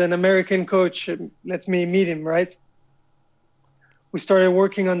 hey, he's an American coach. Let me meet him, right? We started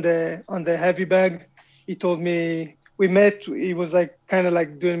working on the heavy bag. He told me, we met. He was kind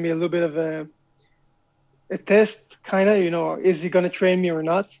of doing me a little bit of a test, is he gonna train me or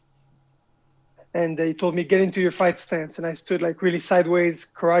not? And he told me, get into your fight stance. And I stood really sideways,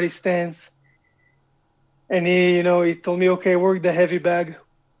 karate stance. And he told me, okay, work the heavy bag.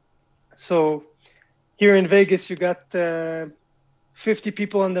 So here in Vegas, you got 50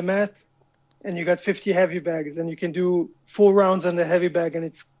 people on the mat and you got 50 heavy bags, and you can do full rounds on the heavy bag and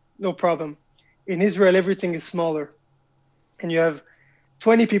it's no problem. In Israel, everything is smaller, and you have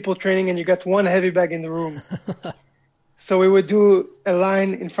 20 people training and you got one heavy bag in the room. So we would do a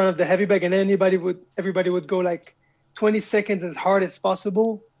line in front of the heavy bag, and everybody would go 20 seconds as hard as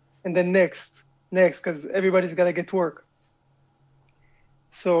possible, and then next, because everybody's got to get work.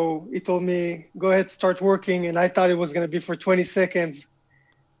 So he told me, go ahead, start working, and I thought it was going to be for 20 seconds.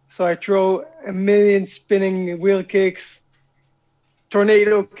 So I throw a million spinning wheel kicks,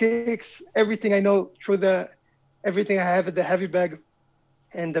 tornado kicks, everything I know, everything I have at the heavy bag.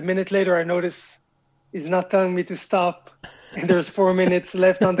 And a minute later, I notice he's not telling me to stop, and there's 4 minutes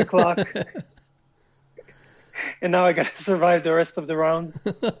left on the clock. and now I got to survive the rest of the round.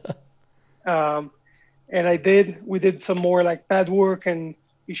 And we did some more like pad work, and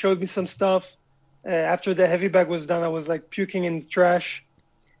he showed me some stuff. After the heavy bag was done, I was like puking in the trash,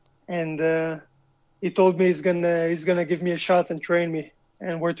 and he told me he's gonna give me a shot and train me,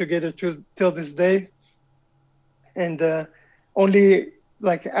 and we're together till this day. And only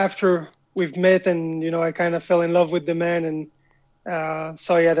like after we've met, and I kind of fell in love with the man, and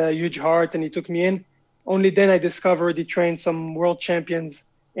saw he had a huge heart, and he took me in. Only then I discovered he trained some world champions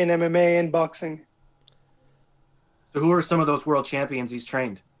in MMA and boxing. So who are some of those world champions he's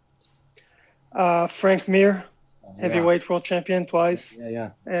trained? Frank Mir, heavyweight world champion twice. Yeah.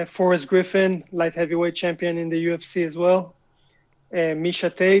 Forrest Griffin, light heavyweight champion in the UFC as well. Misha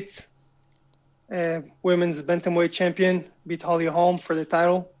Tate, women's bantamweight champion, beat Holly Holm for the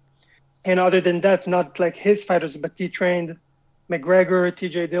title. And other than that, not like his fighters, but he trained McGregor,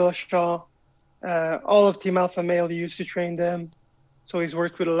 TJ Dillashaw, all of Team Alpha Male. He used to train them. So he's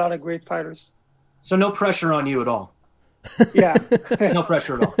worked with a lot of great fighters. So no pressure on you at all. Yeah. No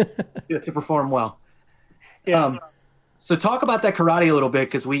pressure at all to perform well. Yeah. So talk about that karate a little bit,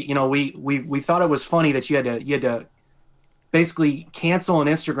 because we thought it was funny that you had to basically cancel an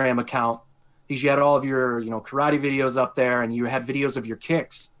Instagram account because you had all of your karate videos up there, and you had videos of your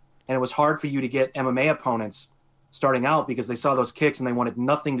kicks, and it was hard for you to get MMA opponents starting out because they saw those kicks and they wanted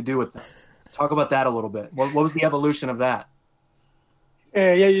nothing to do with them. Talk about that a little bit. What was the evolution of that?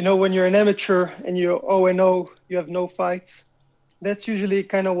 Yeah, when you're an amateur and you're 0-0, you have no fights. That's usually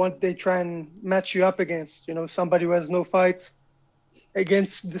kind of what they try and match you up against. Somebody who has no fights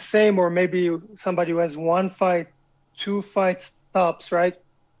against the same, or maybe somebody who has one fight, 2 fights tops, right?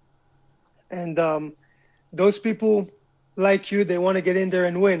 And those people, like you, they want to get in there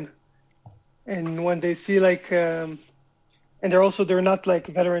and win. And when they see and they're not like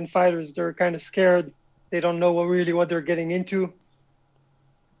veteran fighters, they're kind of scared. They don't know really what they're getting into.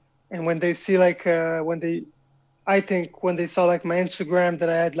 And when they see when they saw like my Instagram that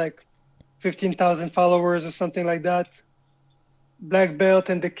I had like 15,000 followers or something like that, black belt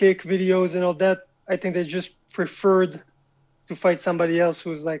and the kick videos and all that, I think they just preferred to fight somebody else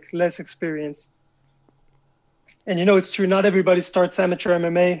who's like less experienced. And it's true, not everybody starts amateur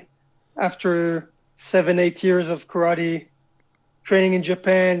MMA after 7-8 years of karate, training in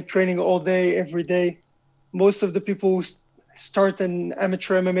Japan, training all day, every day. Most of the people who start an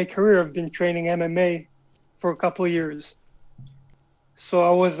amateur MMA career have been training MMA for a couple of years. So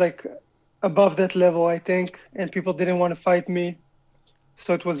I was like above that level, I think, and people didn't want to fight me.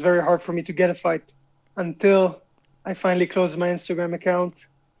 So it was very hard for me to get a fight until I finally closed my Instagram account,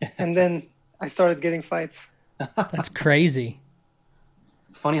 and then I started getting fights. That's crazy.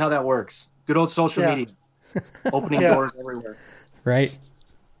 Funny how that works. Good old social media, opening doors everywhere. Right.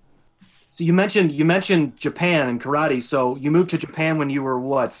 So you mentioned Japan and karate. So you moved to Japan when you were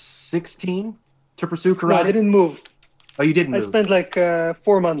what, 16 to pursue karate? No, I didn't move. Oh, you didn't move. I spent like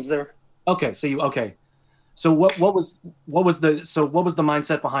 4 months there. Okay, So what was the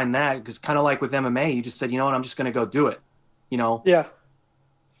mindset behind that? Because kind of like with MMA, you just said, I'm just going to go do it. Yeah.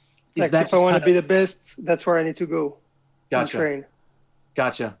 Like if I want to be the best, that's where I need to go. Gotcha. And train.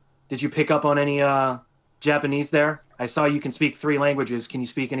 Gotcha. Did you pick up on any Japanese there? I saw you can speak 3 languages. Can you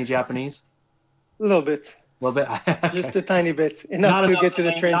speak any Japanese? A little bit. Okay. Just a tiny bit. Enough to get to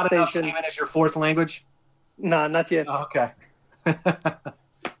the train station. Not enough as your 4th language? No, not yet. Oh, okay.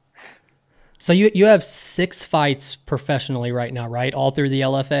 So you have 6 fights professionally right now, right? All through the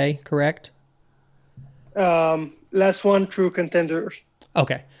LFA, correct? Last one, True Contenders.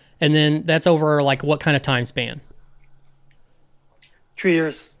 Okay. And then that's over like what kind of time span? 3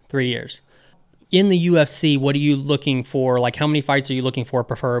 years. 3 years. In the UFC, what are you looking for? Like how many fights are you looking for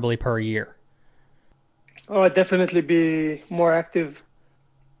preferably per year? Oh, I'd definitely be more active.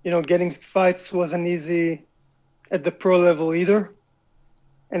 Getting fights wasn't easy at the pro level either.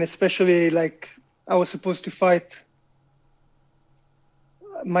 And especially like I was supposed to fight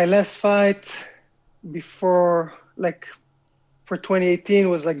my last fight before for 2018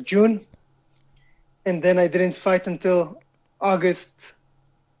 was like June. And then I didn't fight until August.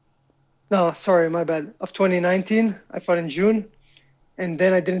 No, sorry, my bad. Of 2019, I fought in June. And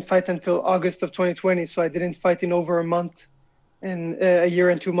then I didn't fight until August of 2020. So I didn't fight in over a month and a year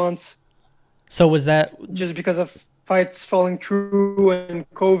and 2 months. So was that just because of fights falling through and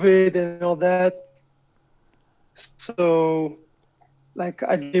COVID and all that? So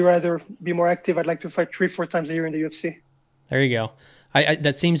I'd rather be more active. I'd like to fight 3-4 times a year in the UFC. There you go. I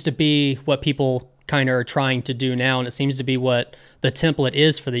that seems to be what people kind of are trying to do now, and it seems to be what the template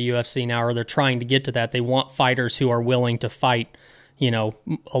is for the UFC now, or they're trying to get to that. They want fighters who are willing to fight,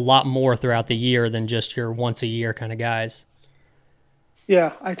 a lot more throughout the year than just your once a year kind of guys.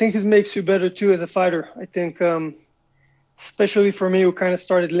 Yeah, I think it makes you better too as a fighter. I think, especially for me, who kind of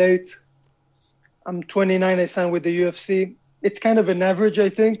started late. I'm 29. I signed with the UFC. It's kind of an average, I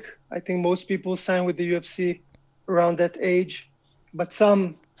think. I think most people sign with the UFC around that age, but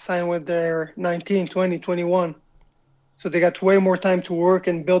some sign when they're 19, 20, 21. So they got way more time to work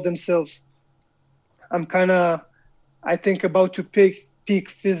and build themselves. I'm kind of, I think, about to peak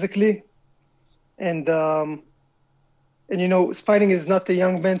physically. And fighting is not a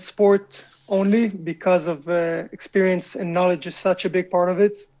young man's sport only because of experience and knowledge is such a big part of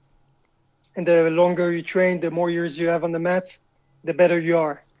it. And the longer you train, the more years you have on the mats, the better you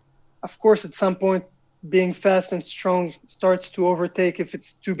are. Of course, at some point, being fast and strong starts to overtake if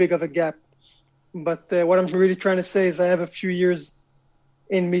it's too big of a gap. But what I'm really trying to say is I have a few years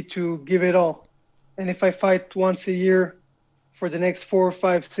in me to give it all. And if I fight once a year for the next 4,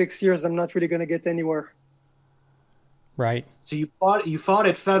 5, 6 years, I'm not really going to get anywhere. Right. So you fought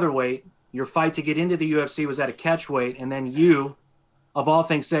at featherweight. Your fight to get into the UFC was at a catchweight, and then you, of all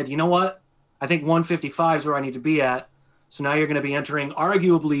things, said, you know what? I think 155 is where I need to be at. So now you're going to be entering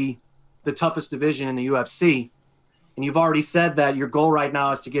arguably the toughest division in the UFC. And you've already said that your goal right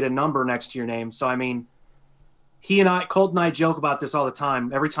now is to get a number next to your name. So, I mean, Colt and I joke about this all the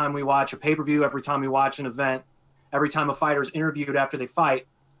time. Every time we watch a pay-per-view, every time we watch an event, every time a fighter's interviewed after they fight,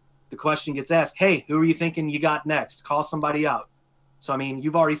 the question gets asked, hey, who are you thinking you got next? Call somebody out. So, I mean,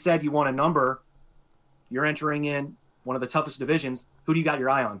 you've already said you want a number. You're entering in one of the toughest divisions. Who do you got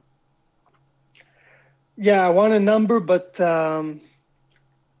your eye on? Yeah, I want a number, but I'm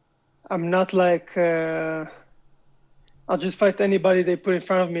not like I'll just fight anybody they put in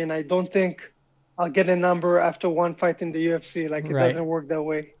front of me, and I don't think I'll get a number after one fight in the UFC. Like, it doesn't work that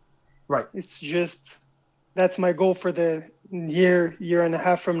way. Right. It's just that's my goal for the year and a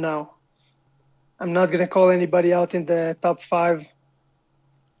half from now. I'm not going to call anybody out in the top 5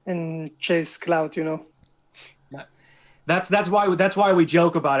 and chase clout, That's why we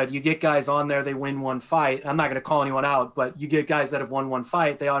joke about it. You get guys on there, they win one fight. I'm not going to call anyone out, but you get guys that have won one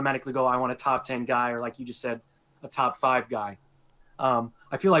fight, they automatically go, I want a top 10 guy, or like you just said, a top 5 guy.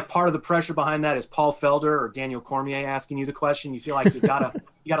 I feel like part of the pressure behind that is Paul Felder or Daniel Cormier asking you the question. You feel like you gotta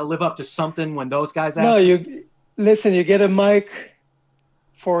live up to something when those guys ask. No, you get a mic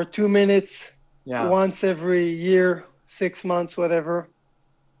for 2 minutes, once every year, 6 months, whatever.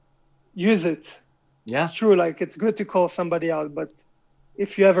 Use it. Yeah, it's true. Like, it's good to call somebody out, but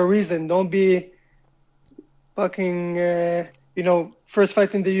if you have a reason, don't be fucking, first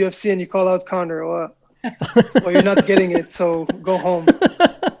fight in the UFC and you call out Conor, or you're not getting it, so go home.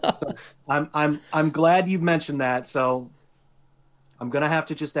 So I'm glad you mentioned that. So I'm gonna have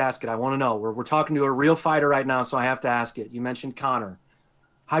to just ask it. I want to know. We're talking to a real fighter right now, so I have to ask it. You mentioned Conor.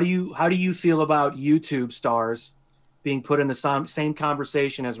 How do you feel about YouTube stars being put in the same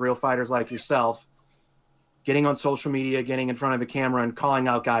conversation as real fighters like yourself? Getting on social media, getting in front of a camera, and calling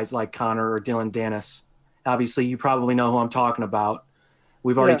out guys like Conor or Dylan Dennis. Obviously, you probably know who I'm talking about.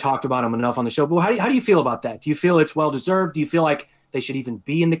 We've already talked about him enough on the show. But how do you feel about that? Do you feel it's well-deserved? Do you feel like they should even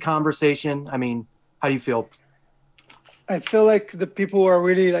be in the conversation? I mean, how do you feel? I feel like the people who are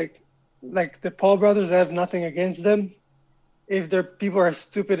really like the Paul brothers, I have nothing against them. If their people are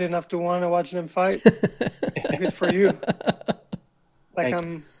stupid enough to want to watch them fight, good for you. Like,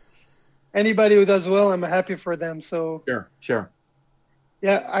 anybody who does well, I'm happy for them. So sure.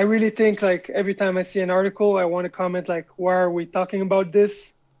 Yeah, I really think, like, every time I see an article, I want to comment, like, why are we talking about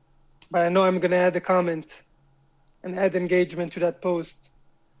this? But I know I'm going to add a comment and add engagement to that post.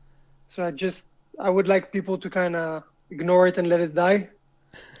 So I would like people to kind of ignore it and let it die.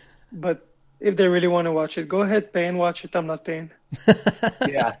 But if they really want to watch it, go ahead, pay and watch it. I'm not paying.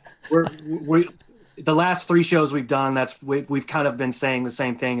 Yeah, we the last 3 shows we've done, we've kind of been saying the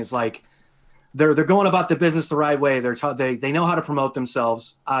same thing. Is like, they're going about the business the right way. They know how to promote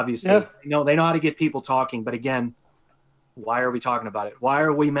themselves. Obviously, they know how to get people talking. But again, why are we talking about it? Why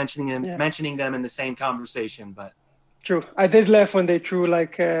are we mentioning them in the same conversation? But true, I did laugh when they threw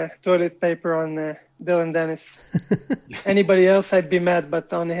toilet paper on Dylan Dennis. Anybody else, I'd be mad,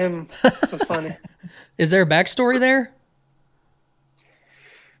 but on him, it was funny. Is there a backstory there?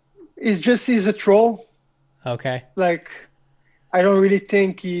 He's a troll. Okay. Like, I don't really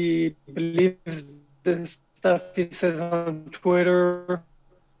think he believes the stuff he says on Twitter,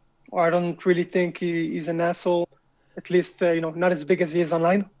 or I don't really think he's an asshole, at least, not as big as he is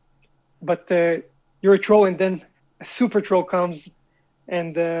online. But you're a troll, and then a super troll comes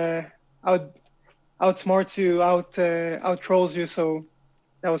and outsmarts you, out trolls you, so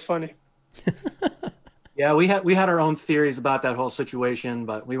that was funny. Yeah, we had our own theories about that whole situation,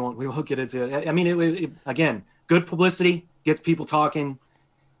 but we won't get into it. I mean, it again, good publicity, gets people talking,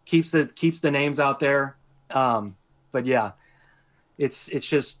 keeps the names out there. But yeah, it's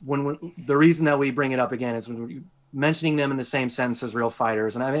just when the reason that we bring it up again is when we're mentioning them in the same sentence as real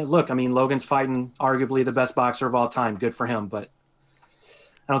fighters. And I mean, look, Logan's fighting arguably the best boxer of all time. Good for him, but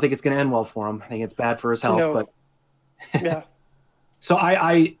I don't think it's going to end well for him. I think it's bad for his health. No. But Yeah. So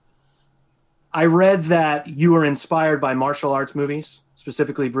I read that you were inspired by martial arts movies,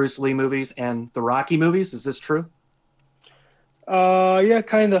 specifically Bruce Lee movies and the Rocky movies. Is this true? Yeah,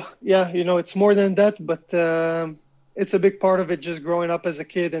 kind of. Yeah, it's more than that, but it's a big part of it just growing up as a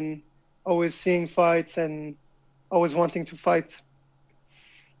kid and always seeing fights and always wanting to fight.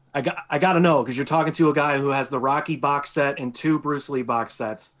 I got to know, because you're talking to a guy who has the Rocky box set and 2 Bruce Lee box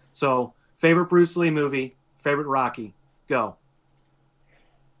sets. So favorite Bruce Lee movie, favorite Rocky, go.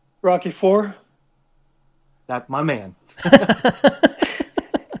 Rocky IV. That's my man.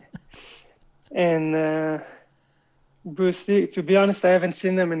 And Bruce Lee, to be honest, I haven't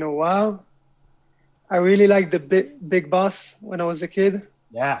seen them in a while. I really liked the Big Boss when I was a kid.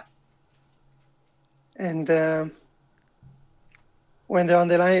 Yeah. And when they're on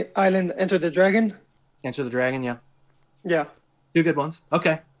the island, Enter the Dragon. Enter the Dragon, yeah. Yeah. 2 good ones.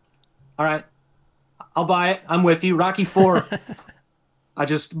 Okay. All right. I'll buy it. I'm with you. Rocky IV.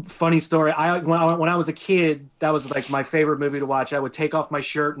 Funny story. When I was a kid, that was like my favorite movie to watch. I would take off my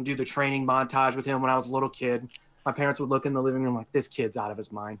shirt and do the training montage with him when I was a little kid. My parents would look in the living room like, this kid's out of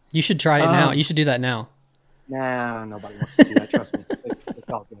his mind. You should try it now. You should do that now. Nah, nobody wants to see that. Trust me.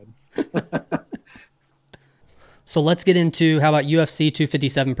 It's all good. So let's get into, how about UFC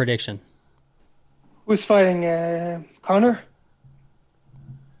 257 prediction? Who's fighting? Connor?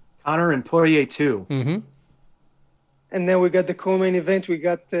 Connor and Poirier 2. Mm-hmm. And then we got the co-main event. We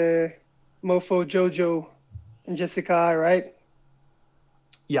got the Mofo, Jojo, and Jessica I, right?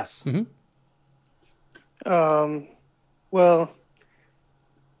 Yes. Mm-hmm. Well,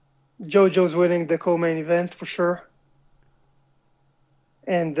 Jojo's winning the co-main event for sure.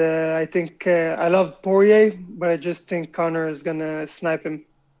 And I think I love Poirier, but I just think Connor is going to snipe him.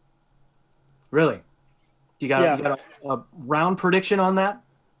 Really? You got a round prediction on that?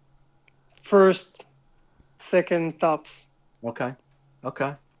 First, second, tops. Okay.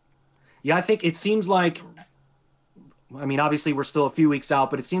 Yeah, I think it seems like, obviously we're still a few weeks out,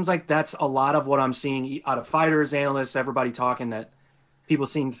 but it seems like that's a lot of what I'm seeing out of fighters, analysts, everybody talking, that people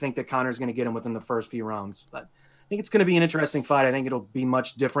seem to think that Connor's going to get him within the first few rounds. But I think it's going to be an interesting fight. I think it'll be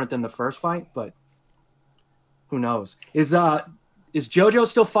much different than the first fight, but who knows? Is Jojo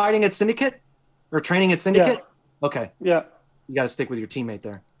still fighting at Syndicate or training at Syndicate? Yeah. Okay. Yeah. You got to stick with your teammate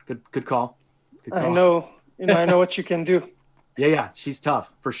there. Good call. I know. I know what you can do. Yeah. She's tough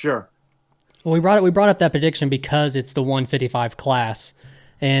for sure. Well, we brought up that prediction because it's the 155 class.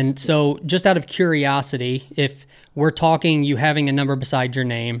 And so just out of curiosity, if we're talking you having a number beside your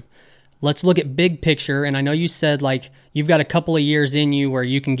name, let's look at big picture. And I know you said like you've got a couple of years in you where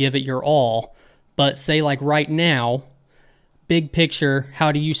you can give it your all, but say like right now, big picture,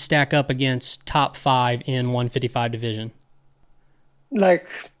 how do you stack up against top 5 in 155 division? Like,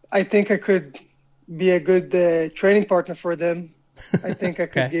 I think I could be a good training partner for them. I think I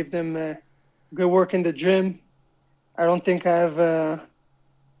could give them good work in the gym. I don't think I have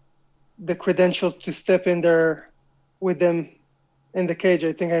the credentials to step in there with them in the cage.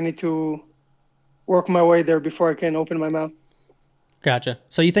 I think I need to work my way there before I can open my mouth. Gotcha.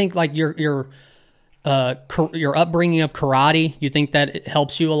 So you think like your upbringing of karate, you think that it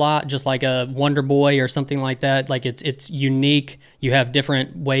helps you a lot, just like a Wonder Boy or something like that? Like it's unique. You have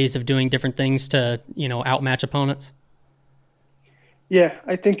different ways of doing different things to, outmatch opponents. Yeah,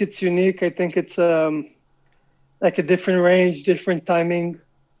 I think it's unique. I think it's like a different range, different timing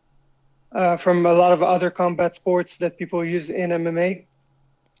from a lot of other combat sports that people use in MMA.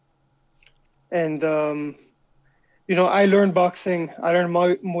 And, I learned boxing. I learned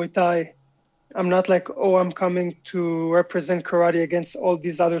Muay Thai. I'm not like, I'm coming to represent karate against all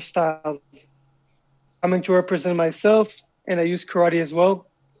these other styles. I'm coming to represent myself, and I use karate as well.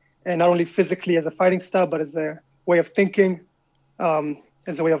 And not only physically as a fighting style, but as a way of thinking,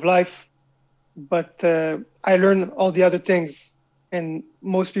 as a way of life. But I learn all the other things. And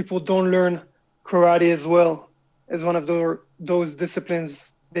most people don't learn karate as well as one of those disciplines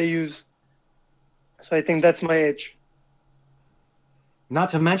they use. So I think that's my edge. Not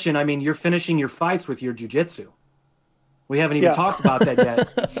to mention, you're finishing your fights with your jiu-jitsu. We haven't even talked about that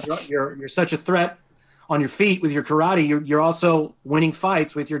yet. You're such a threat on your feet with your karate. You're also winning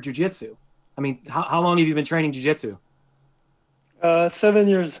fights with your jiu-jitsu. How long have you been training jiu-jitsu? 7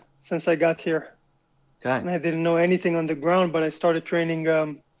 years since I got here. Okay. And I didn't know anything on the ground, but I started training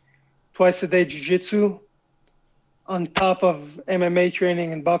twice a day jiu-jitsu on top of MMA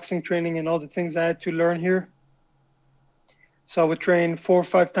training and boxing training and all the things I had to learn here. So I would train 4 or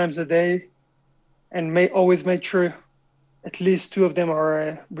 5 times a day and always make sure at least 2 of them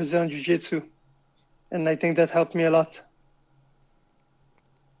are Brazilian jiu-jitsu. And I think that helped me a lot.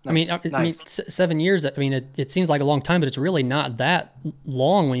 Nice. I mean, 7 years, I mean, it seems like a long time, but it's really not that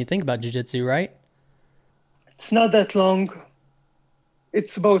long when you think about jiu-jitsu, right? It's not that long.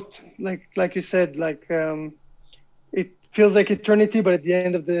 It's about, like you said, it feels like eternity, but at the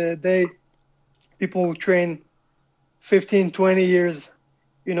end of the day, people who train 15, 20 years,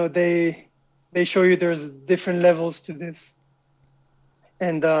 they show you there's different levels to this.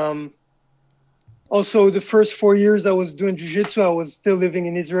 And also the first 4 years I was doing jiu-jitsu, I was still living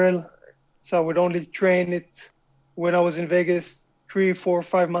in Israel. So I would only train it when I was in Vegas 3, 4,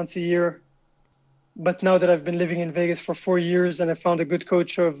 5 months a year. But now that I've been living in Vegas for 4 years and I found a good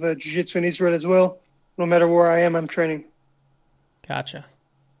coach of jiu-jitsu in Israel as well, no matter where I am, I'm training. Gotcha.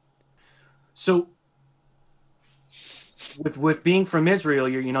 So with being from Israel,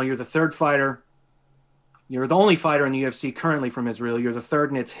 you're the third fighter. You're the only fighter in the UFC currently from Israel. You're the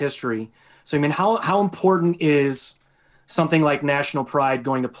third in its history. So, I mean, how important is something like national pride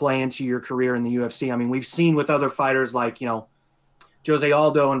going to play into your career in the UFC? I mean, we've seen with other fighters like, Jose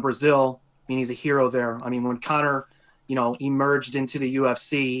Aldo in Brazil. I mean, he's a hero there. I mean, when Conor, emerged into the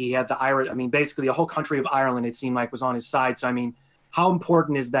UFC, he had the Irish. I mean, basically the whole country of Ireland, it seemed like, was on his side. So, I mean, how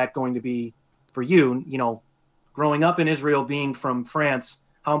important is that going to be for you? Growing up in Israel, being from France,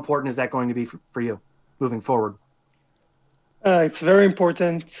 how important is that going to be for you moving forward? It's very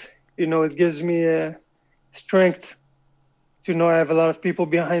important. It gives me strength to know I have a lot of people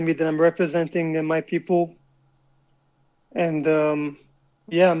behind me that I'm representing my people. And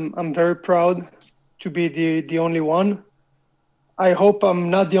I'm very proud to be the only one. I hope I'm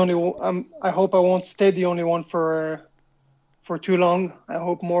not the only one. I hope I won't stay the only one for too long. I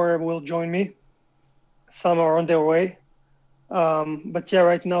hope more will join me. Some are on their way. But yeah,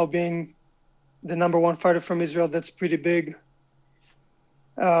 right now being the number one fighter from Israel, that's pretty big.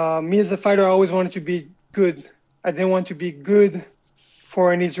 Me as a fighter, I always wanted to be good. I didn't want to be good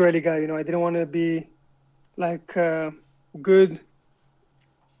for an Israeli guy. I didn't want to be good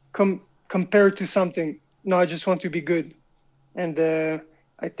compared to something. No, I just want to be good. And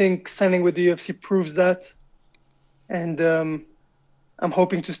I think signing with the UFC proves that. And I'm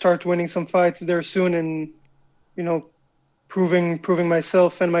hoping to start winning some fights there soon and, proving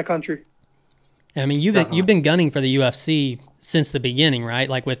myself and my country. I mean, you've been gunning for the UFC since the beginning, right?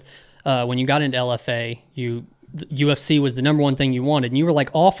 Like with when you got into LFA, the UFC was the number one thing you wanted, and you were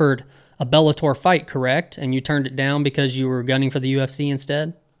offered a Bellator fight, correct? And you turned it down because you were gunning for the UFC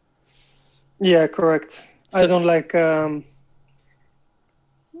instead? Yeah, correct. So, I don't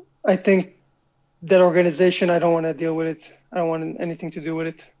I think that organization, I don't want to deal with it. I don't want anything to do with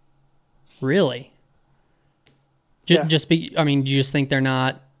it. Really? Yeah. Do you just think they're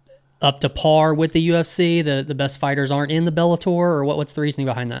not up to par with the UFC? The best fighters aren't in the Bellator, or what's the reasoning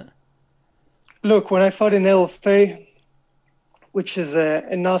behind that? Look, when I fought in LFA, which is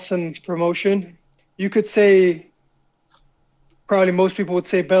an awesome promotion, you could say, probably most people would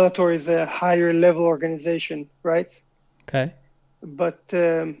say Bellator is a higher level organization, right? Okay. But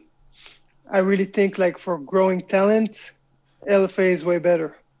I really think for growing talent, LFA is way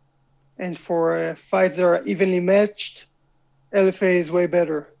better. And for fights that are evenly matched, LFA is way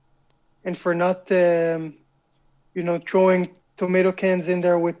better. And for not, throwing tomato cans in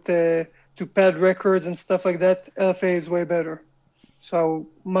there with to pad records and stuff like that, LFA is way better. So I would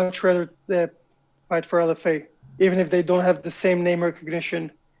much rather fight for LFA, even if they don't have the same name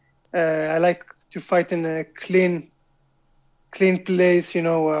recognition. I like to fight in a clean place.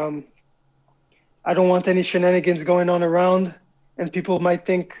 I don't want any shenanigans going on around, and people might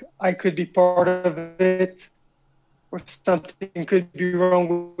think I could be part of it, or something could be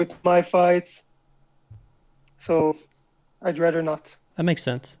wrong with my fights. So I'd rather not. That makes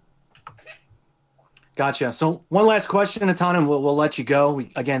sense. Gotcha. So one last question, Natan, and we'll let you go.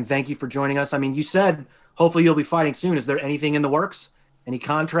 Again, thank you for joining us. I mean, you said hopefully you'll be fighting soon. Is there anything in the works? Any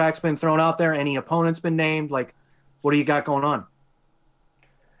contracts been thrown out there? Any opponents been named? What do you got going on?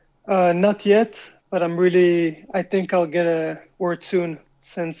 Not yet, but I think I'll get a word soon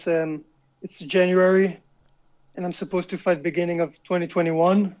since it's January and I'm supposed to fight beginning of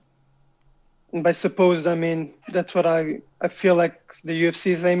 2021. And by supposed, I mean, that's what I feel like the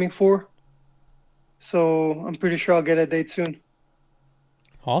UFC is aiming for. So I'm pretty sure I'll get a date soon.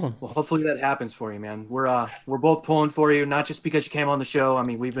 Awesome. Well, hopefully that happens for you, man. We're both pulling for you, not just because you came on the show. I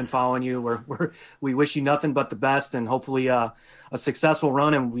mean, we've been following you. We wish you nothing but the best, and hopefully a successful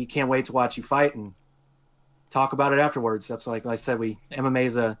run. And we can't wait to watch you fight and talk about it afterwards. That's like I said, MMA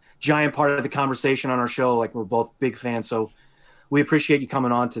is a giant part of the conversation on our show. Like, we're both big fans, so we appreciate you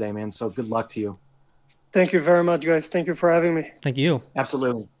coming on today, man. So good luck to you. Thank you very much, guys. Thank you for having me. Thank you.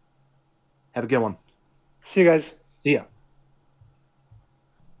 Absolutely. Have a good one. See you guys. See ya.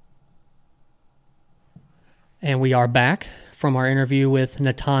 And we are back from our interview with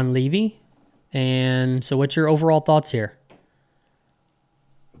Natan Levy. And so what's your overall thoughts here?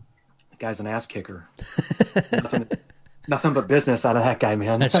 The guy's an ass kicker. nothing but business out of that guy,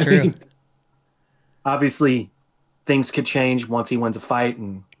 man. That's true. I mean, obviously, things could change once he wins a fight.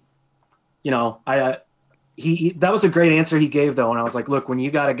 And, you know, that was a great answer he gave, though. And I was like, look, when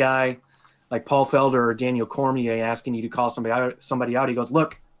you got a guy like Paul Felder or Daniel Cormier asking you to call somebody out, he goes,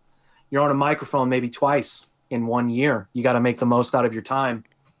 look, you're on a microphone maybe twice in 1 year. You got to make the most out of your time.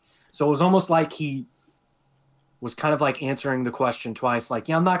 So it was almost like he was kind of like answering the question twice. Like,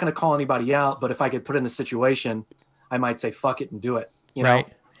 yeah, I'm not going to call anybody out, but if I get put in the situation, I might say, fuck it and do it. You know? Right.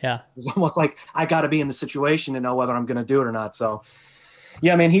 Yeah. It was almost like I got to be in the situation to know whether I'm going to do it or not. So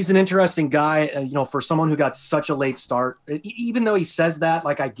yeah, man, he's an interesting guy. For someone who got such a late start, even though he says that,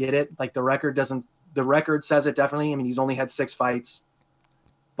 like, I get it. Like, the record says it definitely. I mean, he's only had 6 fights,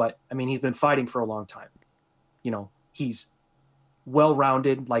 but I mean, he's been fighting for a long time. He's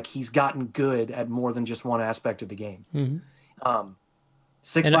well-rounded. Like, he's gotten good at more than just one aspect of the game. Mm-hmm.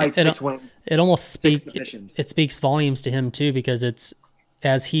 6 fights, 6 wins. It almost speaks volumes to him too, because it's,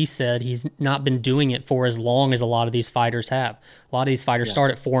 as he said, he's not been doing it for as long as a lot of these fighters have. A lot of these fighters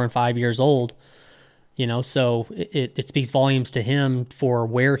start at 4 and 5 years old. So it speaks volumes to him for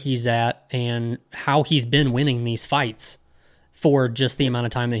where he's at and how he's been winning these fights for just the amount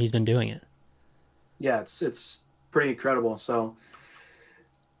of time that he's been doing it. Yeah, it's pretty incredible. So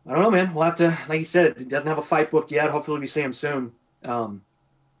I don't know, man. We'll have to, like you said, it doesn't have a fight booked yet. Hopefully we see him soon. Like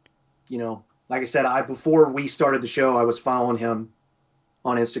I said, before we started the show, I was following him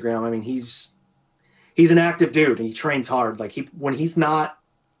on Instagram. I mean, he's an active dude and he trains hard. Like, when he's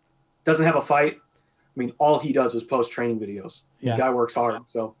doesn't have a fight, I mean, all he does is post training videos. Yeah. The guy works hard.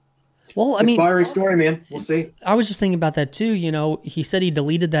 So, well, I mean, inspiring story, man. We'll see. I was just thinking about that too. He said he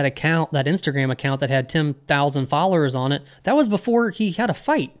deleted that account, that Instagram account that had 10,000 followers on it. That was before he had a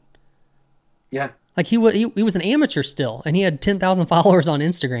fight. Yeah. Like, he was an amateur still, and he had 10,000 followers on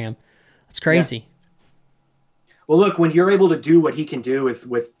Instagram. That's crazy. Yeah. Well, look, when you're able to do what he can do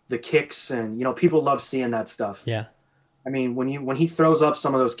with the kicks, and people love seeing that stuff. Yeah. I mean, when he throws up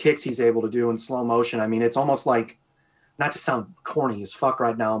some of those kicks he's able to do in slow motion, I mean, it's almost like, not to sound corny as fuck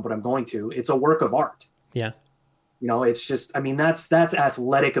right now, but I'm going to. It's a work of art. Yeah. It's just, I mean, that's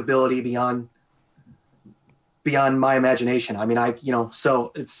athletic ability beyond my imagination. I mean,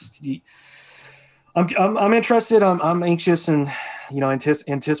 so it's, I'm interested. I'm anxious and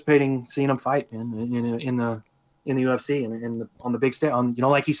anticipating seeing him fight, man, in the UFC and on the big stage,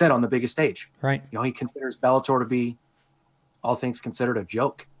 like he said, on the biggest stage. Right. He considers Bellator to be, all things considered, a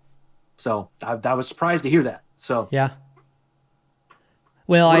joke. So I was surprised to hear that. So yeah.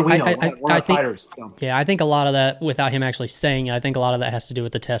 Well, I think fighters, so. Yeah, I think a lot of that, without him actually saying it, I think a lot of that has to do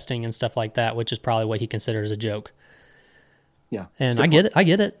with the testing and stuff like that, which is probably what he considers a joke. Yeah, and I get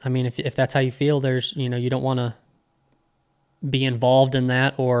it. I mean, if that's how you feel, there's you don't want to be involved in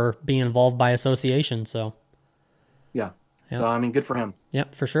that or be involved by association. So yeah. So I mean, good for him.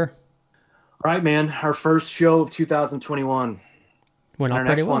 Yep, for sure. All right, man. Our first show of 2021. Went off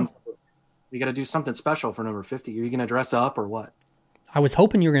pretty well. We got to do something special for number 50. Are you going to dress up or what? I was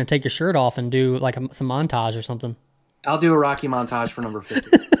hoping you were going to take your shirt off and do like some montage or something. I'll do a Rocky montage for number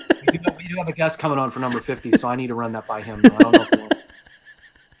 50. we do have a guest coming on for number 50, so I need to run that by him. I don't know if he wants.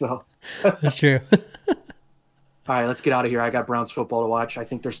 So that's true. All right, let's get out of here. I got Browns football to watch. I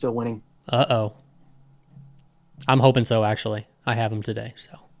think they're still winning. Uh-oh. I'm hoping so, actually. I have them today,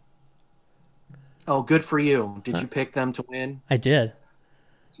 so. Oh, good for you. Did you pick them to win? I did.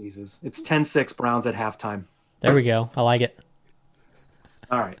 Jesus. It's 10-6 Browns at halftime. There we go. I like it.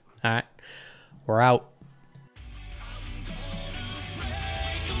 All right. All right. We're out.